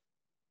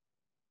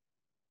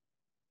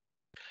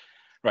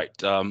 Right,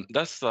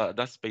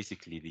 that's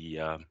basically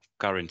the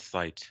current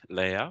site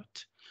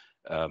layout,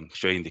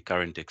 showing the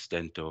current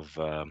extent of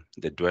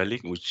the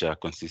dwelling, which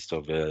consists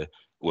of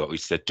well,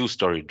 it's a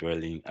two-story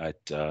dwelling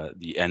at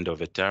the end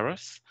of a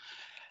terrace.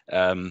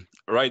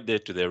 Right there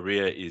to the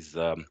rear is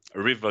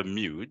River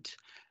Mewed,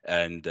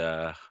 and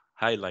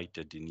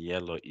highlighted in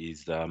yellow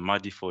is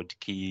Muddyford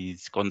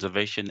Keys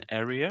Conservation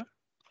Area.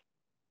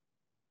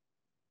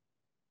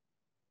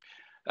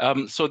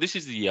 So this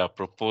is the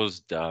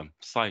proposed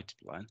site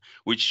plan,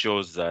 which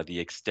shows the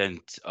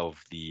extent of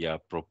the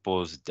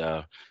proposed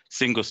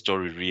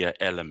single-story rear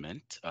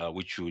element,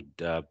 which would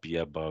be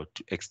about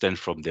to extend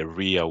from the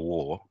rear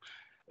wall,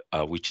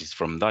 which is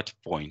from that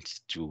point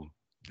to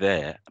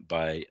there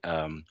by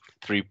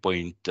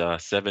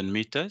 3.7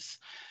 meters,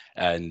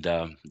 and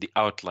the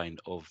outline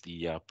of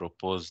the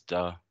proposed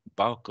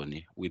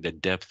balcony with a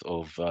depth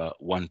of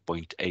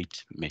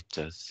 1.8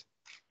 meters.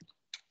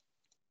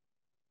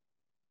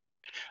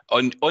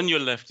 On your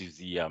left is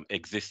the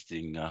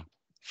existing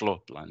floor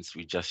plans,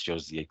 which just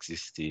shows the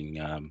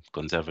existing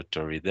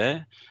conservatory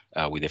there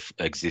with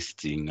the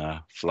existing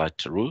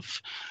flat roof,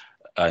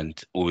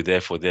 and will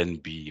therefore then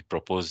be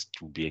proposed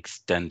to be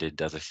extended,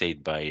 as I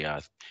said,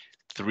 by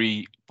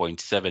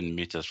 3.7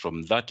 meters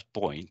from that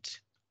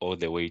point all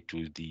the way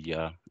to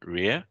the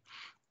rear,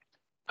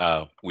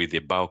 with the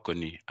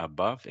balcony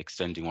above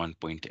extending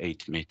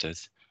 1.8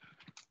 meters.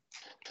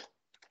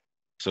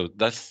 So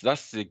that's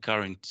the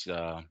current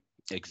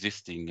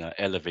existing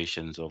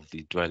elevations of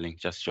the dwelling,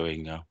 just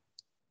showing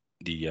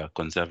the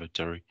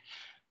conservatory.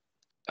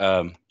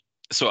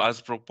 So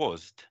as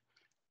proposed,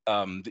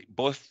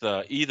 both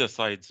either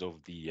sides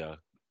of the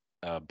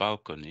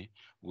balcony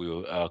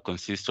will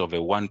consist of a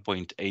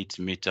 1.8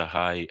 meter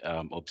high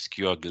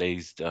obscure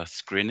glazed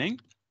screening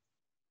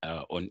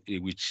on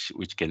which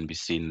can be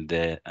seen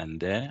there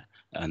and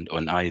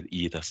on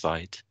either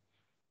side.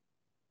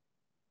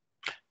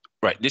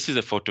 Right, this is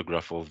a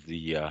photograph of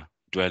the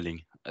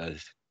dwelling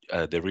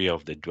the rear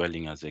of the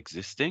dwelling as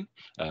existing.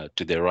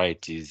 To the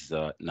right is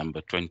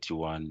number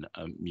 21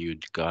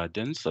 Mute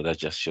Gardens, so that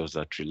just shows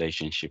that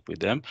relationship with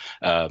them.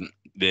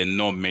 There are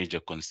no major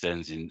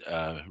concerns in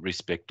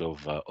respect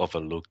of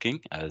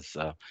overlooking, as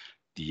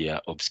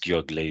the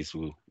obscure glaze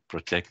will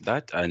protect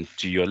that. And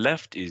to your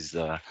left is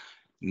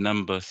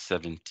number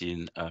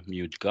 17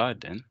 Mute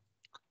Garden,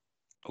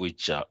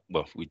 which has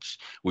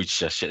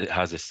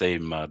the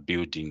same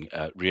building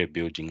rear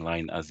building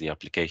line as the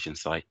application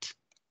site.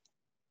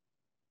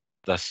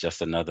 That's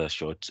just another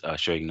shot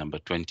showing number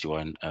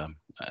 21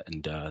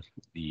 and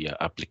the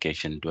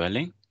application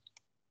dwelling.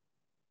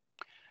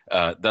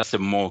 That's a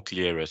more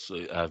clearer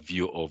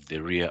view of the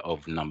rear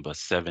of number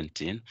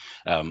 17.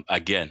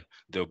 Again,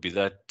 there'll be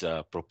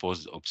that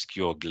proposed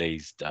obscure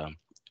glazed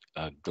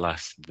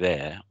glass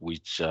there,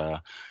 which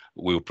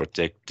will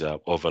protect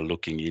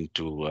overlooking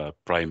into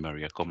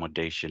primary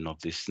accommodation of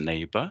this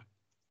neighbor.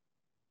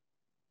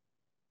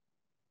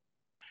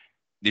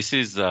 This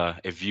is a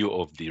view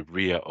of the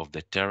rear of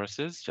the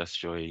terraces, just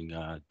showing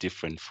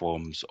different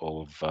forms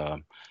of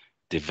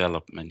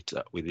development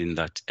within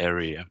that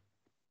area.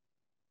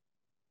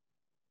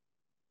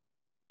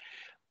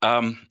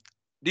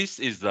 This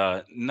is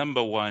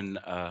number 1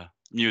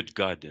 Mute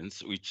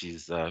Gardens, which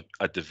is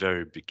at the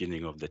very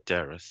beginning of the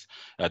terrace.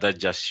 That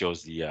just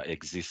shows the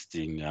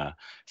existing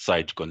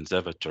side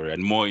conservatory,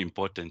 and more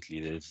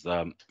importantly, there's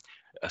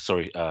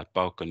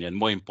balcony, and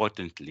more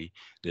importantly,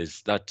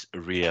 there's that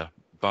rear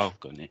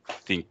balcony. I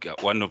think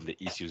one of the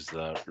issues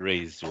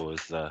raised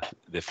was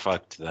the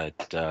fact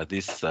that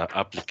this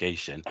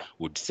application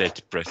would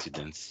set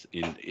precedence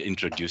in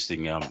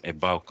introducing a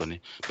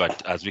balcony,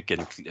 but as we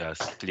can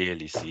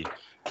clearly see,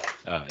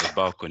 a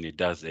balcony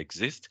does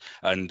exist.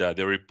 And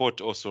the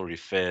report also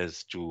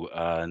refers to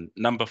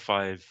number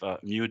 5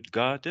 Mute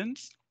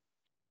Gardens.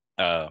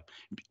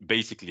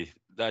 Basically,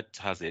 that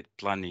has a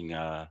planning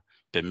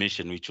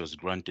permission which was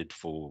granted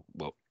for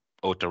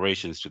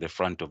alterations to the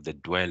front of the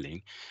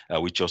dwelling,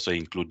 which also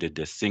included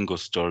a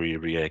single-story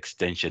rear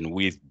extension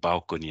with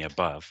balcony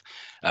above.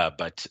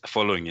 But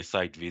following a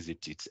site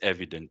visit, it's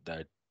evident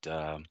that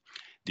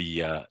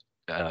the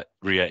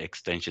rear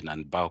extension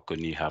and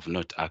balcony have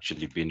not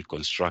actually been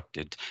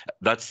constructed.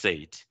 That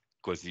said,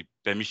 because the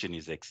permission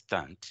is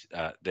extant,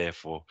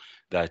 therefore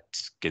that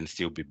can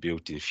still be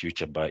built in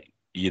future by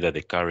either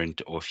the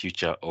current or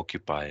future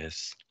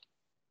occupiers.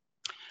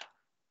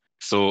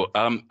 So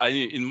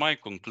in my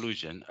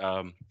conclusion,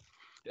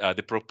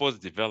 the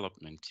proposed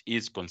development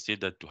is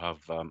considered to have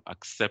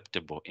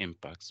acceptable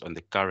impacts on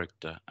the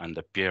character and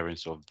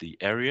appearance of the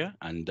area,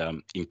 and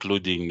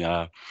including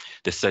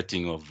the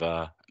setting of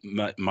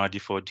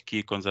Muddyford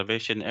Key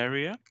Conservation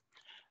Area.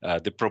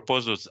 The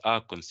proposals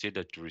are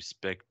considered to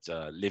respect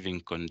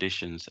living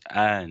conditions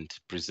and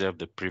preserve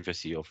the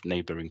privacy of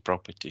neighboring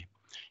property.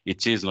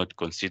 It is not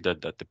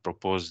considered that the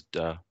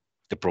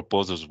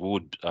proposals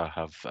would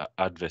have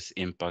adverse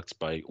impacts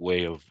by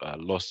way of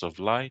loss of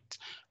light,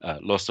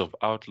 loss of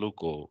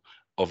outlook, or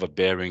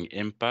overbearing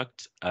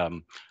impact,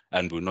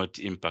 and will not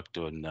impact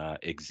on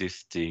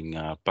existing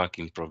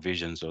parking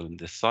provisions on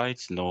the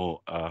sites,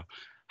 nor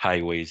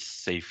highway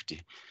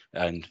safety.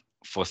 And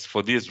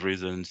for these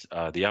reasons,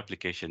 the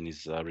application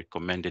is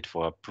recommended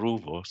for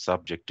approval,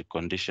 subject to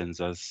conditions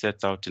as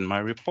set out in my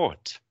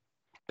report.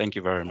 Thank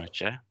you very much,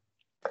 Chair.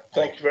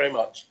 Thank you very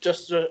much.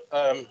 Just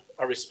I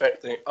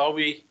respect it. Are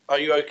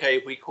you okay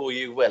if we call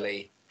you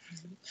Willie?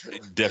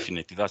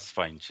 Definitely, that's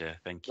fine, Chair.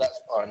 Thank you.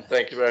 That's fine.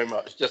 Thank you very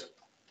much. Just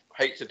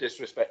hate to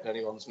disrespect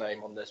anyone's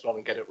name on this one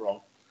and get it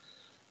wrong.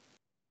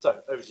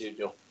 So over to you,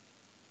 Jill.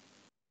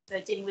 So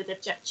dealing with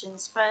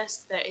objections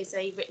first, there is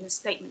a written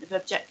statement of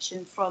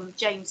objection from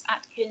James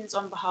Atkins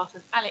on behalf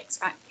of Alex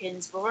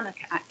Atkins,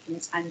 Veronica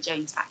Atkins and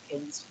James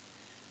Atkins.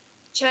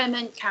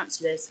 Chairman,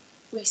 councillors,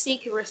 we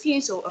seek a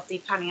refusal of the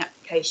planning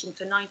application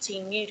for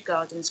 19 Mute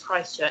Gardens,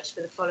 Christchurch,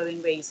 for the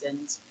following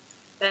reasons.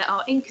 There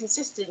are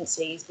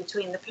inconsistencies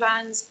between the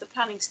plans, the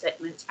planning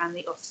statement and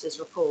the officer's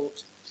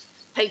report.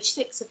 Page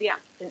 6 of the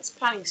applicant's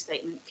planning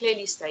statement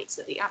clearly states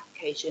that the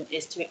application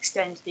is to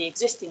extend the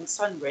existing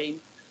sunroom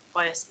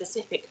by a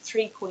specific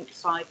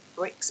 3.5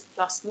 bricks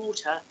plus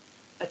mortar,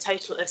 a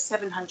total of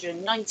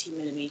 790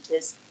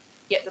 millimetres,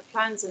 yet the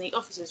plans in the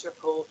officer's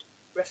report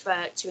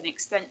refer to an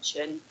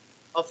extension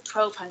of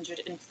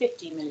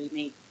 1250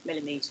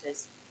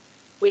 millimetres.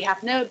 We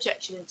have no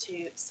objection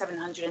to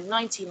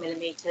 790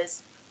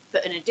 millimetres,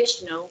 but an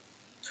additional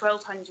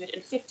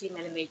 1250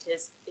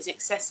 millimetres is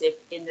excessive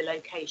in the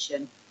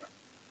location.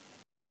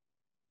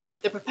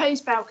 The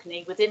proposed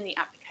balcony within the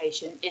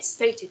application is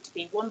stated to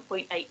be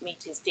 1.8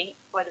 metres deep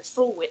by the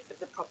full width of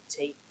the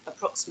property,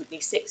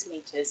 approximately 6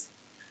 metres.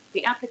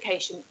 The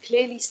application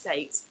clearly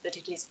states that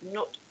it is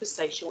not for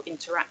social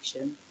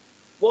interaction.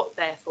 What,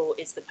 therefore,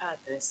 is the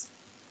purpose?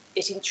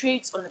 It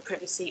intrudes on the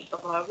privacy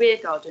of our rear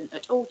garden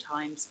at all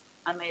times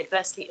and may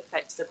adversely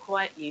affect the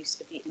quiet use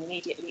of the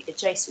immediately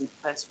adjacent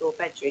first floor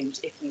bedrooms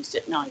if used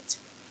at night.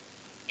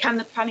 Can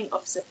the planning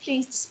officer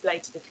please display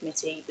to the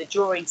committee the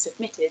drawing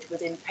submitted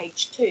within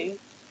page 2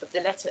 of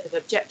the letter of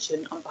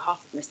objection on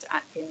behalf of Mr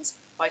Atkins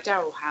by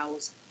Darrell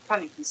Howes,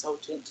 planning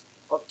consultant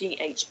of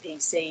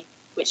DHPC,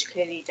 which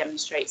clearly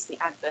demonstrates the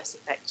adverse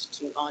effect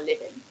to our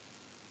living.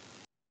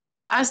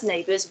 As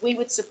neighbours, we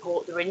would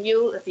support the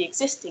renewal of the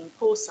existing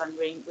poor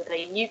sunroom with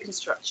a new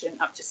construction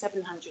up to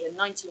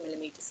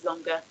 790mm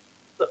longer,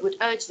 but would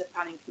urge the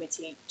Planning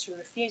Committee to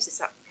refuse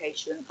this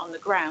application on the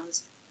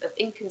grounds of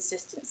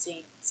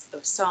inconsistencies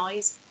of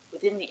size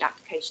within the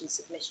application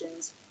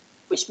submissions,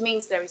 which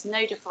means there is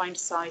no defined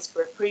size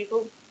for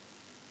approval,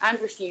 and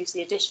refuse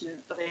the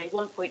addition of a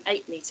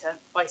 1.8 metre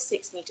by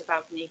 6 metre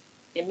balcony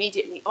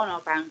immediately on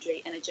our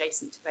boundary and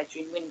adjacent to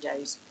bedroom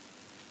windows.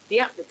 The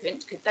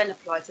applicant could then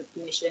apply for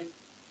permission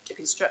to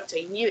construct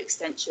a new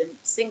extension,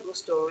 single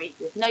storey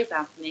with no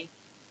balcony,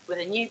 with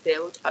a new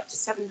build up to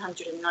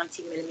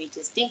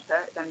 790mm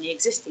deeper than the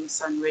existing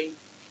sunroom,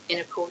 in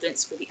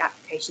accordance with the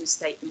application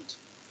statement,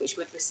 which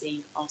would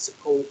receive our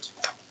support.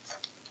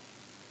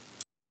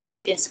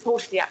 In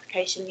support of the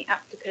application, the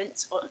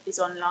applicant is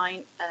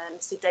online,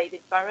 Mr.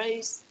 David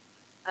Burrows.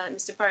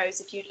 Mr.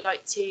 Burrows, if you'd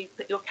like to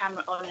put your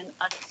camera on and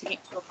unmute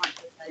your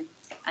microphone,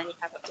 and you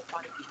have up to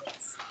 5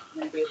 minutes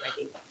when we're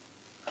ready.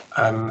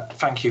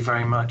 Thank you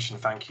very much, and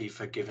thank you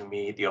for giving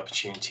me the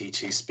opportunity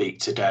to speak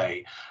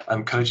today.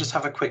 Could I just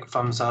have a quick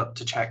thumbs up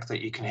to check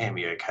that you can hear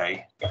me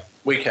okay?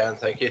 We can,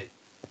 thank you.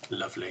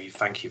 Lovely,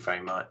 thank you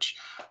very much.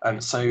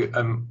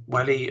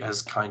 Welly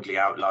has kindly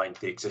outlined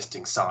the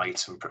existing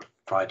site and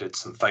provided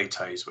some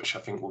photos, which I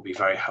think will be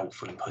very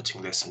helpful in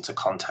putting this into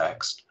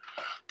context.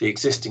 The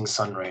existing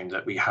sunroom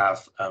that we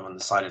have on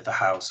the side of the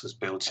house was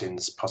built in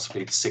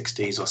possibly the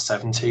 60s or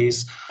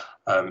 70s.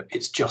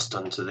 It's just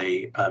under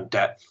the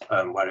depth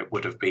where it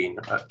would have been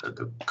at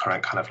the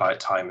current kind of like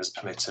time as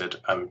permitted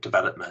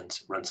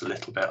development. It runs a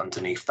little bit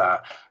underneath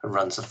that and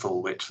runs a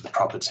full width of the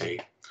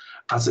property.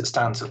 As it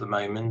stands at the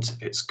moment,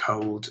 it's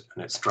cold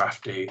and it's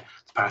drafty,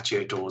 the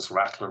patio doors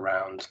rattle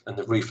around, and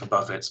the roof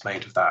above it's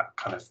made of that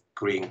kind of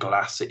green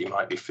glass that you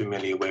might be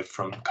familiar with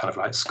from kind of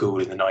like school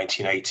in the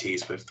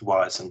 1980s with the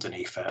wires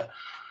underneath it.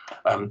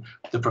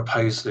 The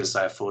proposal is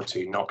therefore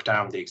to knock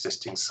down the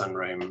existing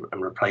sunroom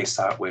and replace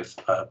that with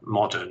a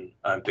modern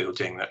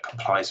building that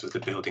complies with the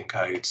building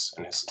codes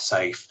and is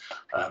safe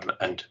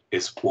and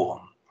is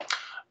warm.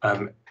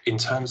 In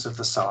terms of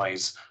the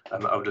size,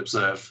 I would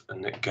observe,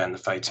 and again the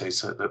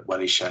photos that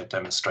Welly shared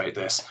demonstrate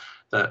this,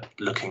 that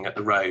looking at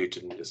the road,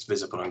 and it's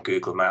visible on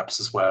Google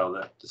Maps as well,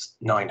 that there's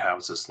 9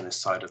 houses on this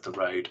side of the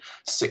road,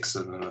 6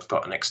 of them have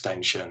got an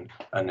extension,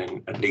 and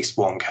in at least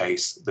one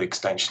case the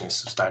extension is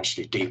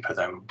substantially deeper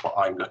than what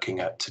I'm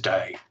looking at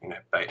today. And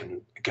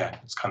again,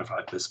 it's kind of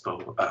like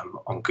visible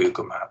on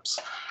Google Maps.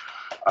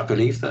 I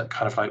believe that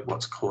kind of like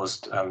what's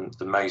caused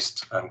the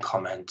most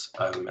comment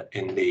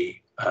in the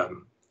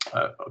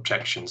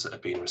objections that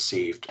have been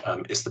received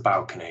is the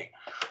balcony.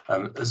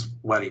 As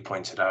Welly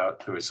pointed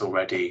out, there is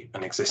already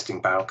an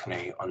existing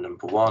balcony on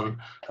number 1,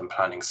 and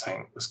planning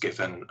consent was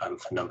given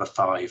for number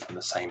 5 on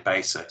the same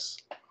basis.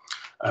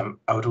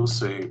 I would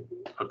also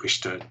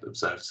wish to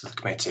observe to the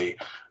committee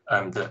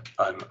that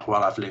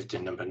while I've lived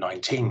in number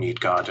 19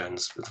 Mead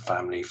Gardens with the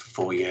family for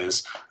 4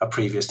 years, I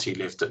previously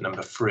lived at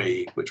number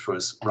 3, which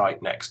was right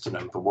next to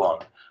number 1.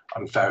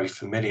 I'm very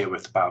familiar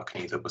with the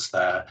balcony that was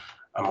there.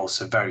 I'm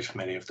also very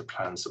familiar with the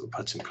plans that were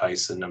put in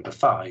place in number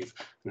 5,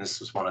 and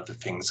this was one of the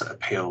things that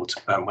appealed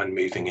when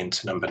moving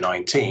into number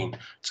 19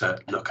 to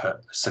look at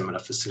a similar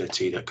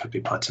facility that could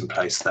be put in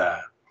place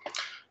there.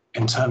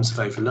 In terms of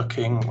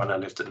overlooking, when I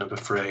lived at number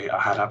 3,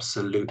 I had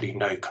absolutely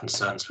no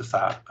concerns with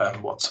that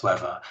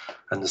whatsoever,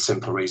 and the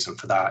simple reason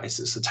for that is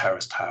it's a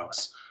terraced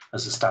house.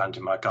 As I stand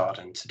in my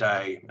garden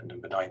today at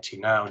number 19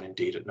 now, and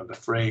indeed at number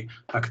 3,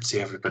 I could see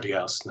everybody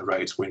else in the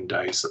road's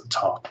windows at the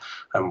top.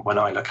 And when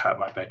I look out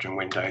my bedroom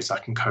windows, I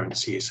can currently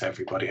see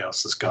everybody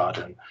else's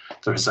garden.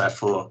 There is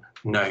therefore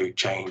no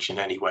change in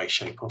any way,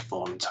 shape or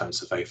form in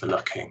terms of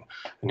overlooking.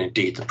 And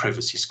indeed, the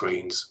privacy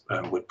screens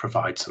would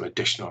provide some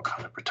additional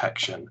kind of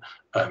protection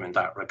in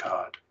that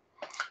regard.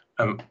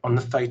 On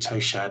the photo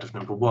shared of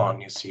number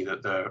 1, you see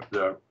that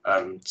the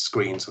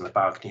screens on the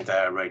balcony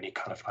there are only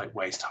kind of like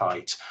waist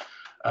height.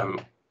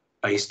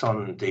 Based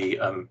on the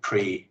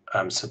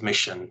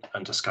pre-submission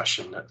and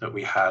discussion that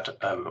we had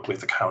with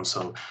the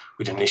council,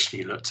 we'd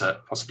initially looked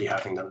at possibly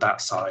having them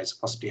that size,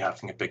 possibly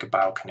having a bigger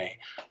balcony.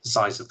 The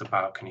size of the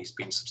balcony has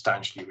been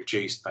substantially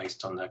reduced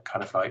based on the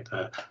kind of like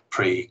the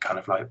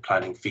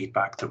planning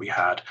feedback that we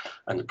had,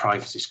 and the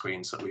privacy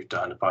screens that we've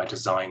done are by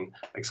design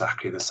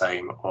exactly the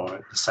same,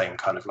 or the same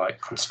kind of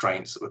like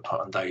constraints that were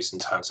put on those in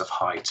terms of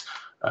height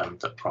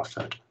that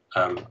proffered.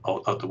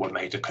 Or that were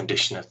made a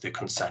condition of the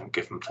consent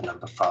given for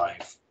number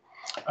 5.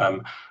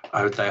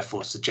 I would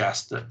therefore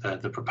suggest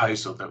that the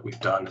proposal that we've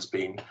done has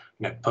been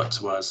put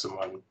to us, and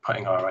when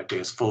putting our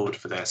ideas forward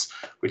for this,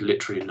 we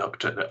literally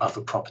looked at the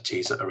other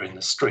properties that are in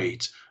the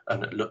street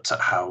and looked at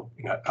how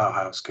our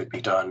house could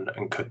be done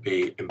and could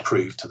be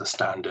improved to the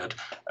standard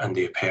and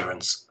the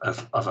appearance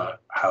of other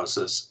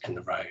houses in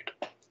the road.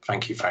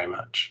 Thank you very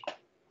much.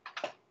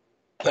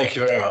 Thank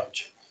you very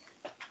much.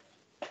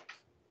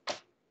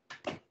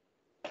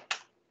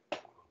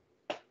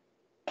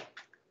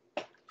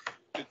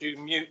 Could you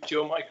mute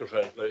your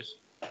microphone, please?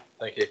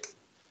 Thank you.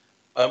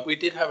 We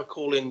did have a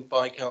call in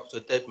by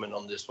Councillor Dedman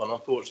on this one.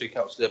 Unfortunately,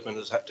 Councillor Dedman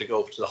has had to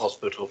go off to the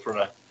hospital for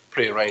a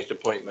pre-arranged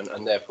appointment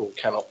and therefore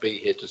cannot be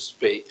here to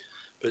speak.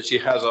 But she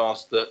has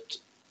asked that,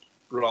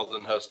 rather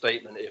than her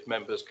statement, if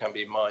members can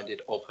be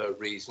minded of her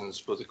reasons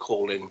for the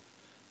call-in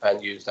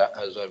and use that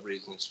as her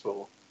reasons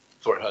for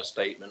her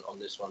statement on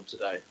this one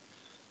today.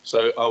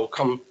 So I'll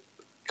come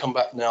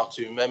back now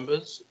to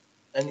members.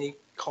 Any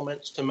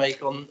comments to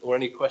make on, or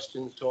any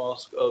questions to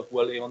ask of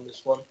Welly on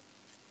this one?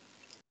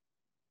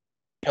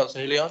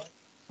 Councillor Hilliard.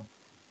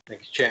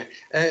 Thank you, Chair.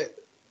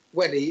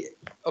 Welly,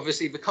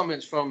 obviously the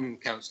comments from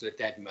Councillor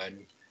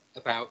Dedman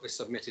about the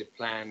submitted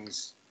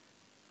plans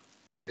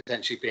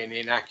potentially being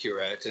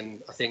inaccurate,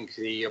 and I think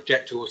the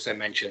objector also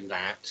mentioned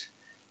that.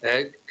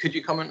 Could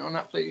you comment on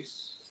that,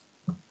 please?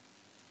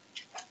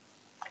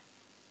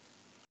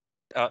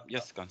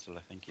 Yes,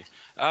 Councillor, thank you.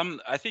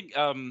 I think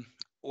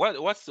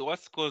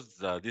what's caused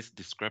this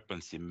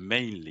discrepancy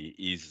mainly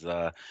is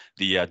the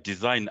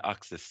design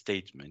access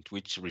statement,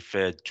 which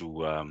referred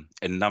to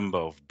a number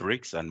of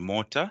bricks and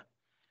mortar.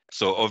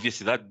 So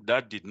obviously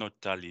that did not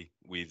tally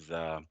with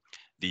the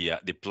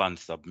plan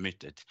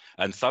submitted,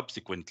 and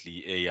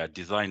subsequently a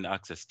design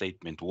access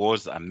statement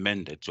was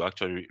amended to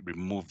actually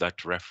remove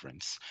that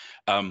reference.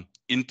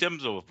 In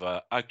terms of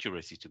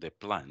accuracy to the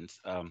plans,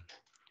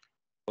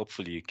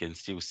 hopefully you can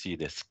still see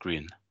the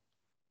screen.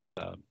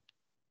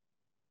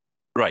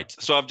 Right,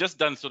 so I've just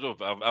done sort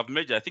of, I've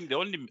measured, I think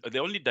the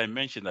only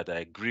dimension that I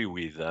agree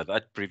with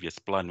that previous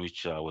plan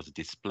which was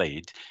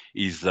displayed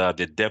is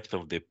the depth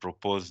of the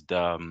proposed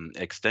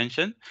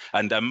extension.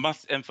 And I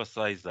must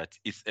emphasize that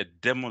it's a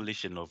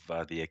demolition of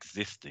the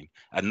existing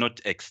and not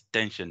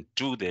extension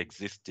to the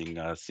existing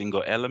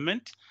single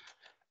element.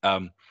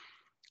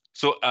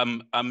 So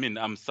I mean,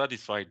 I'm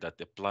satisfied that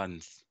the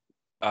plans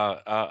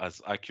are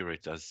as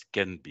accurate as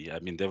can be. I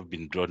mean, they've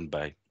been drawn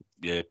by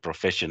a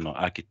professional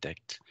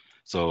architect.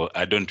 So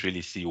I don't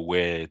really see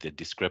where the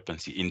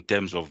discrepancy in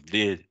terms of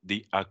the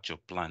actual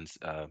plans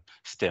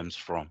stems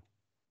from.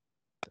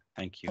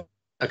 Thank you.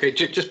 Okay,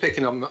 just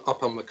picking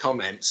up on the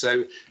comment.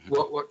 So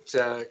what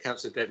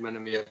Councillor Dedman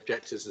and the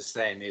objectors are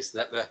saying is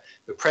that the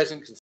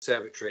present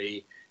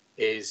conservatory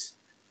is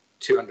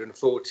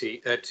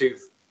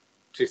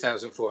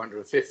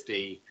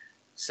 2,450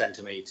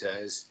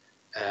 centimetres,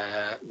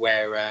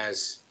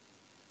 whereas,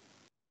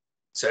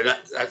 so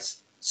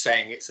that's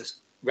saying it's a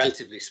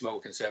relatively small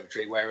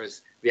conservatory,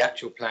 whereas the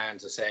actual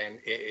plans are saying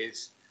it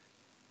is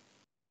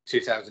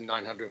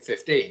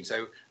 2,915,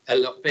 so a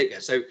lot bigger.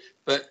 So,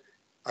 but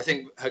I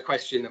think her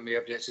question and the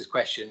objector's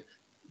question,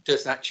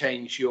 does that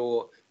change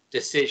your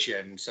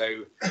decision?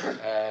 So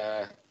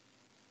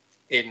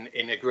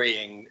in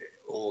agreeing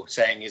or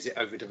saying, is it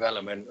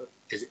overdevelopment?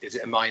 Is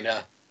it a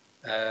minor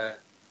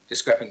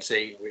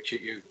discrepancy which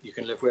you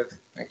can live with?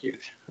 Thank you.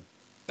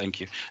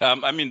 Thank you.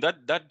 I mean,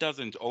 that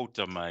doesn't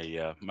alter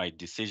my my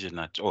decision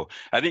at all.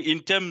 I think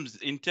in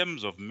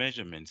terms of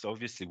measurements,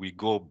 obviously we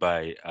go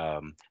by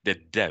the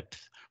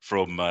depth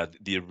from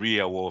the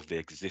rear wall of the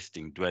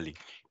existing dwelling.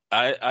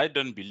 I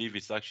don't believe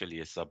it's actually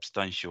a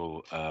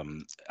substantial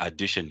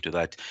addition to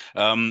that.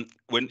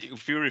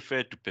 If you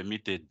refer to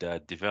permitted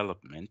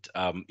development,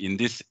 in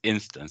this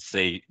instance,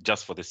 say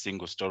just for the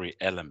single story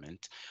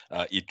element,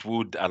 it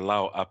would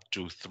allow up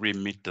to 3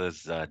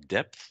 meters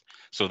depth.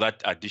 So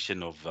that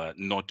addition of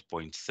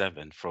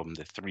 0.7 from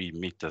the 3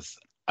 meters,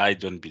 I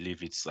don't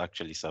believe it's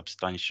actually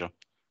substantial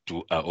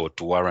to or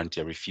to warrant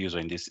a refusal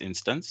in this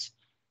instance.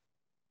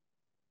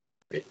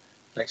 Great.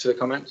 Thanks for the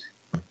comment.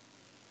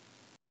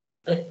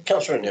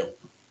 Councillor O'Neill.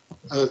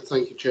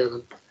 Thank you,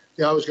 Chairman.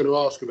 Yeah, I was going to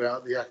ask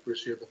about the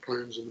accuracy of the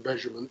plans and the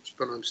measurements,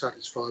 but I'm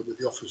satisfied with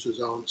the officer's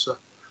answer.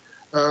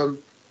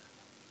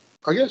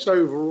 I guess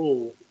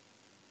overall,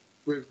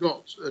 we've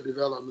got a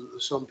development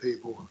that some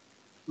people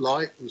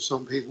like and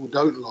some people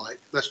don't like.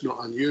 That's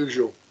not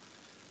unusual.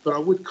 But I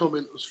would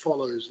comment as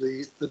follows.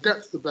 The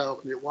depth of the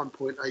balcony at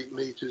 1.8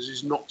 metres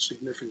is not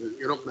significant.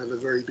 You're not going to have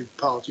a very big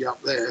party up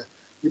there.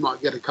 You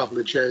might get a couple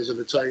of chairs and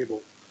a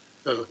table.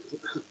 And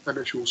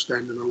it will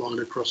stand in a line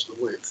across the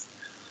width.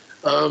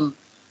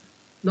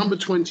 Number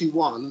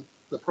 21,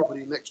 the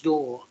property next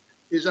door,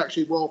 is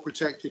actually well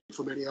protected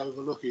from any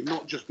overlooking,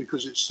 not just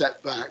because it's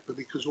set back, but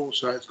because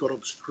also it's got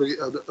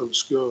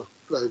obscure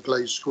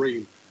glazed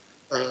screen,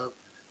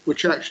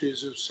 which actually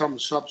is of some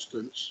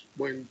substance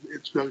when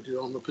it's noted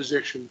on the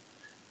position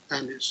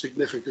and its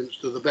significance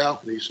to the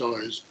balcony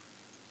size.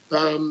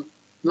 I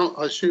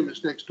assume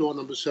it's next door,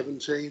 number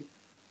 17.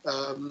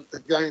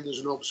 Again, there's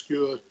an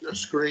obscure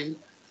screen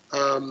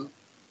for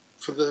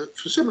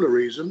similar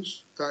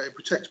reasons. It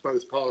protects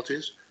both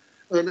parties.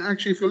 And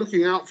actually, if you're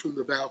looking out from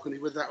the balcony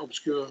with that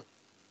obscure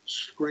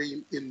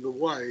screen in the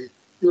way,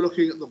 you're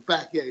looking at the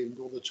back end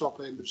or the top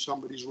end of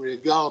somebody's rear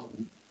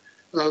garden.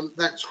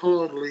 That's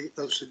hardly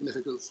a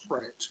significant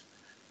threat.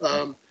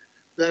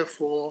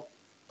 Therefore,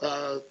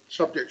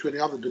 subject to any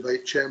other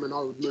debate, Chairman,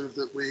 I would move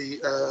that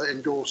we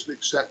endorse and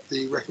accept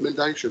the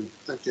recommendation.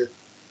 Thank you.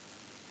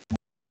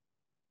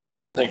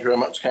 Thank you very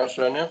much,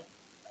 Councillor O'Neill.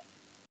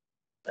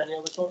 Any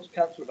other thoughts?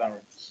 Councillor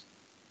Barron.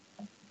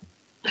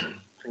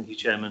 Thank you,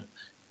 Chairman.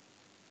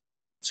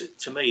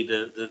 To me,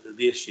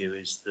 the issue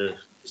is the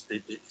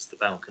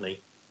balcony.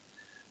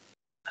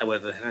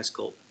 However, it has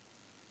got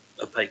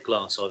opaque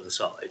glass either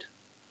side,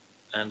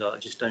 and I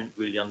just don't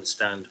really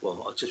understand.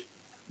 Well, I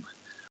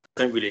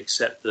don't really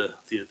accept the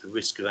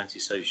risk of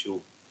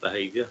antisocial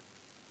behaviour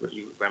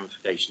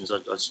ramifications.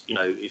 You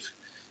know,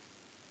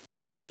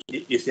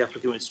 if the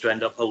applicant was to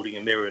end up holding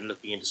a mirror and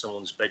looking into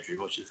someone's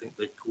bedroom, I should think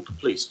they'd call the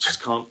police.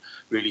 Just can't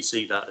really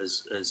see that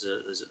as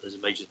a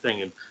major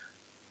thing. And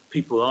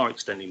people are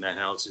extending their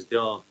houses. They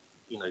are,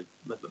 you know,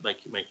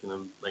 making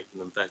them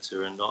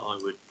better. And I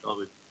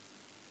would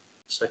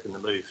second the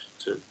move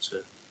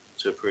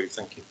to approve.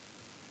 Thank you.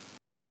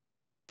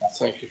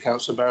 Thank you,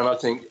 Councillor Barron. I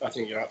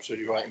think you're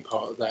absolutely right in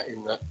part of that.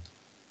 In that,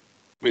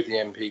 with the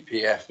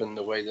MPPF and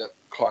the way that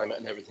climate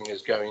and everything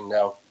is going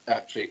now,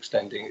 actually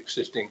extending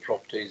existing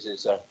properties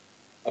is a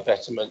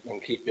betterment than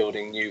keep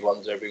building new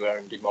ones everywhere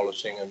and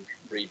demolishing and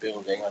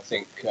rebuilding. I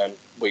think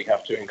we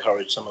have to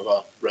encourage some of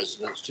our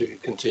residents to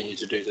continue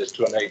to do this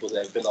to enable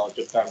their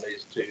larger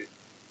families to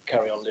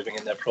carry on living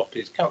in their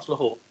properties. Councillor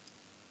Hall.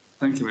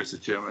 Thank you, Mr.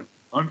 Chairman.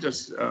 I'm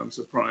just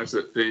surprised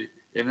that the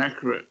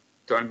inaccurate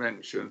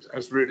dimensions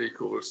has really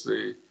caused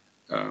the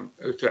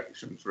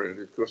objections,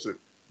 really, because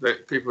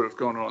people have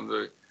gone on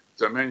the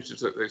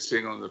dimensions that they've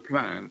seen on the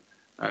plan,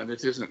 and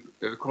there's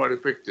quite a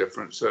big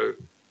difference. So,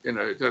 you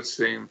know, it does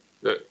seem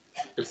that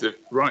if the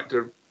right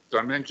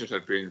dimensions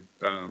had been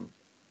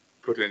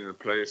put into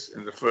place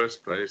in the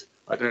first place,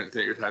 I don't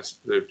think it has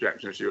the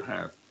objections you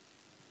have.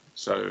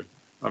 So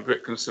I'm a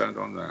bit concerned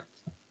on that.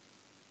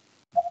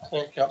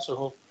 Thank you, Councillor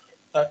Hall.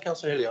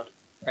 Councillor Hilliard.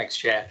 Thanks,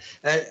 Chair.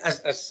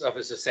 As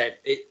others have said,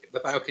 the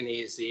balcony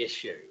is the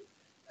issue.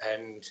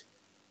 And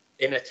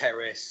in a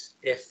terrace,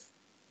 if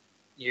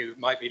you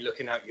might be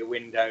looking out your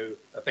window,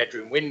 a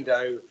bedroom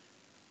window,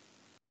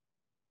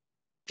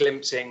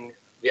 glimpsing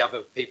the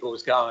other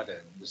people's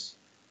gardens,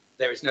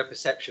 there is no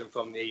perception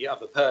from the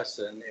other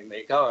person in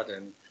the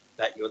garden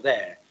that you're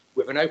there.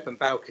 With an open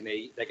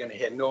balcony, they're going to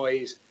hear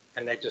noise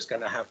and they're just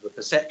going to have the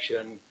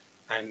perception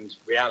and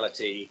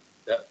reality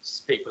that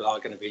people are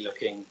going to be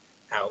looking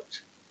out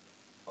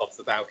of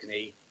the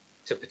balcony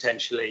to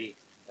potentially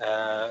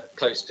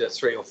close to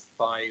 3 or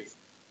 5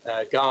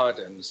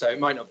 gardens. So it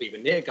might not be the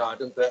near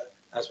garden, but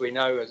as we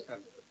know,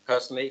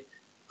 personally,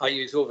 I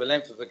use all the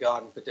length of the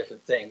garden for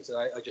different things, and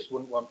I just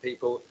wouldn't want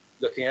people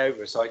looking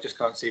over. So I just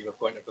can't see the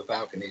point of the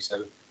balcony.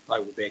 So I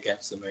would be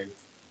against the move.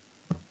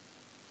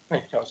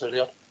 Thank you, Councillor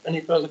Hilliard. Any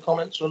further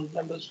comments from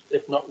members?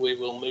 If not, we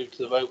will move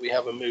to the vote. We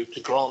have a move to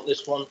grant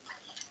this one.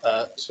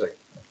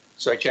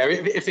 Sorry, Chair.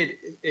 If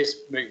it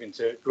is moving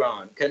to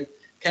grant,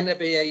 can there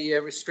be a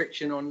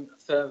restriction on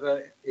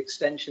further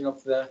extension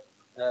of the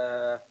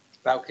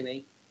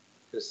balcony?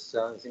 Because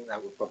I think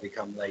that will probably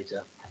come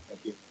later.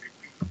 Thank you.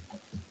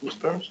 Ms.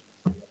 Burns?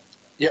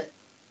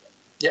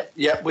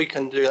 Yep, we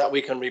can do that.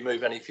 We can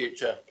remove any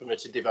future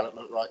permitted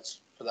development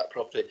rights for that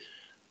property.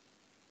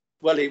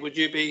 Welly, would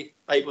you be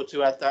able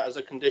to add that as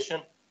a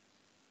condition?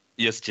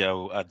 Yes, Chair, I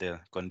will add the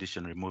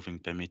condition removing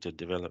permitted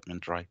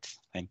development rights.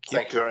 Thank you.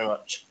 Thank you very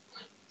much.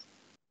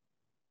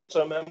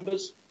 So,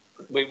 members,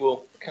 we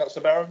will.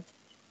 Councillor Barron?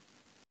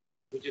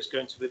 We'll just go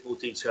into a bit more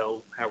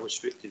detail how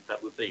restricted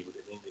that would be. Would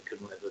it mean they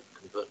couldn't ever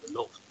convert the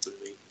loft? Would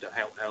it be,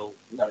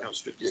 how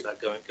strict is that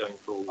going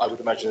forward? I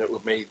would imagine it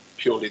would be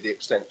purely the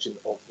extension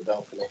of the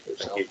balcony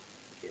itself. Thank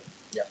you.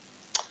 Yeah.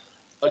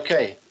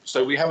 Okay,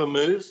 so we have a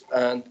move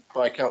and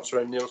by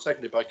Councillor O'Neill,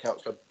 seconded by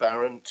Councillor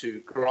Barron,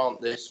 to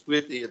grant this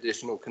with the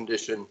additional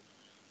condition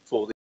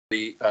for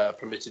the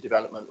permitted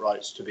development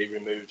rights to be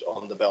removed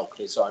on the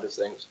balcony side of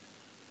things.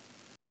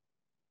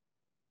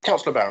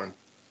 Councillor Barron.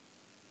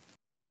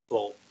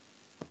 For.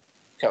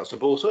 Councillor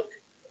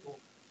Borthwick.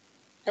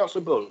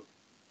 Councillor Bull.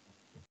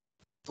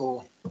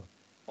 For.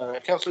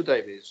 Councillor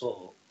Davies.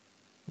 For.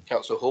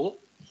 Councillor Hall.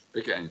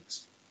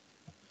 Against.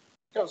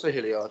 Councillor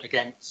Hilliard.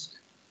 Against.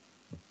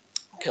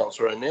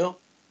 Councillor O'Neill.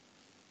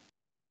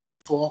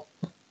 For.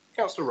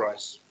 Councillor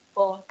Rice.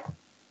 For.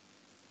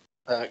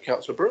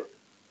 Councillor Brooke.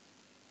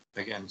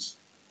 Against.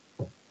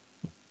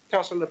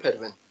 Councillor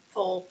Lepedwin.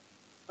 For.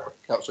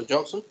 Councillor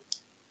Johnson.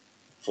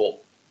 For.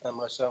 And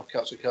myself,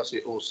 Councillor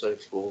Kelsey, also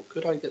for.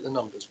 Could I get the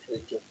numbers,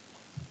 please, Jill?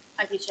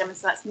 Thank you, Chairman.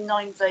 So that's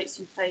 9 votes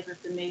in favour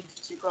of the move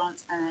to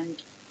grant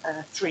and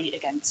 3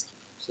 against.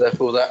 So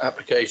therefore, that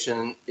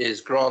application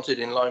is granted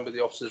in line with the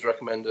officer's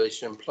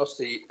recommendation, plus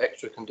the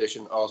extra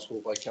condition asked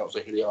for by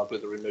Councillor Hilliard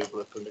with the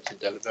removal of permitted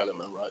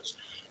development rights.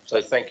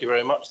 So thank you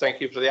very much. Thank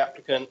you for the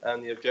applicant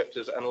and the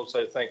objectors, and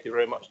also thank you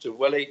very much to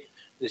Welly.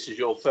 This is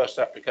your first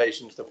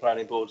application to the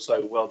planning board,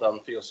 so well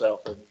done for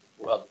yourself, and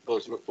well,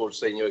 look forward to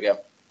seeing you again.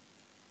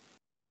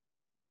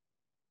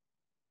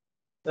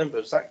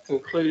 Members, that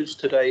concludes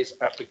today's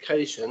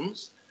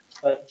applications.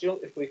 Jill,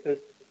 if we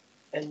could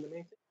end the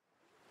meeting.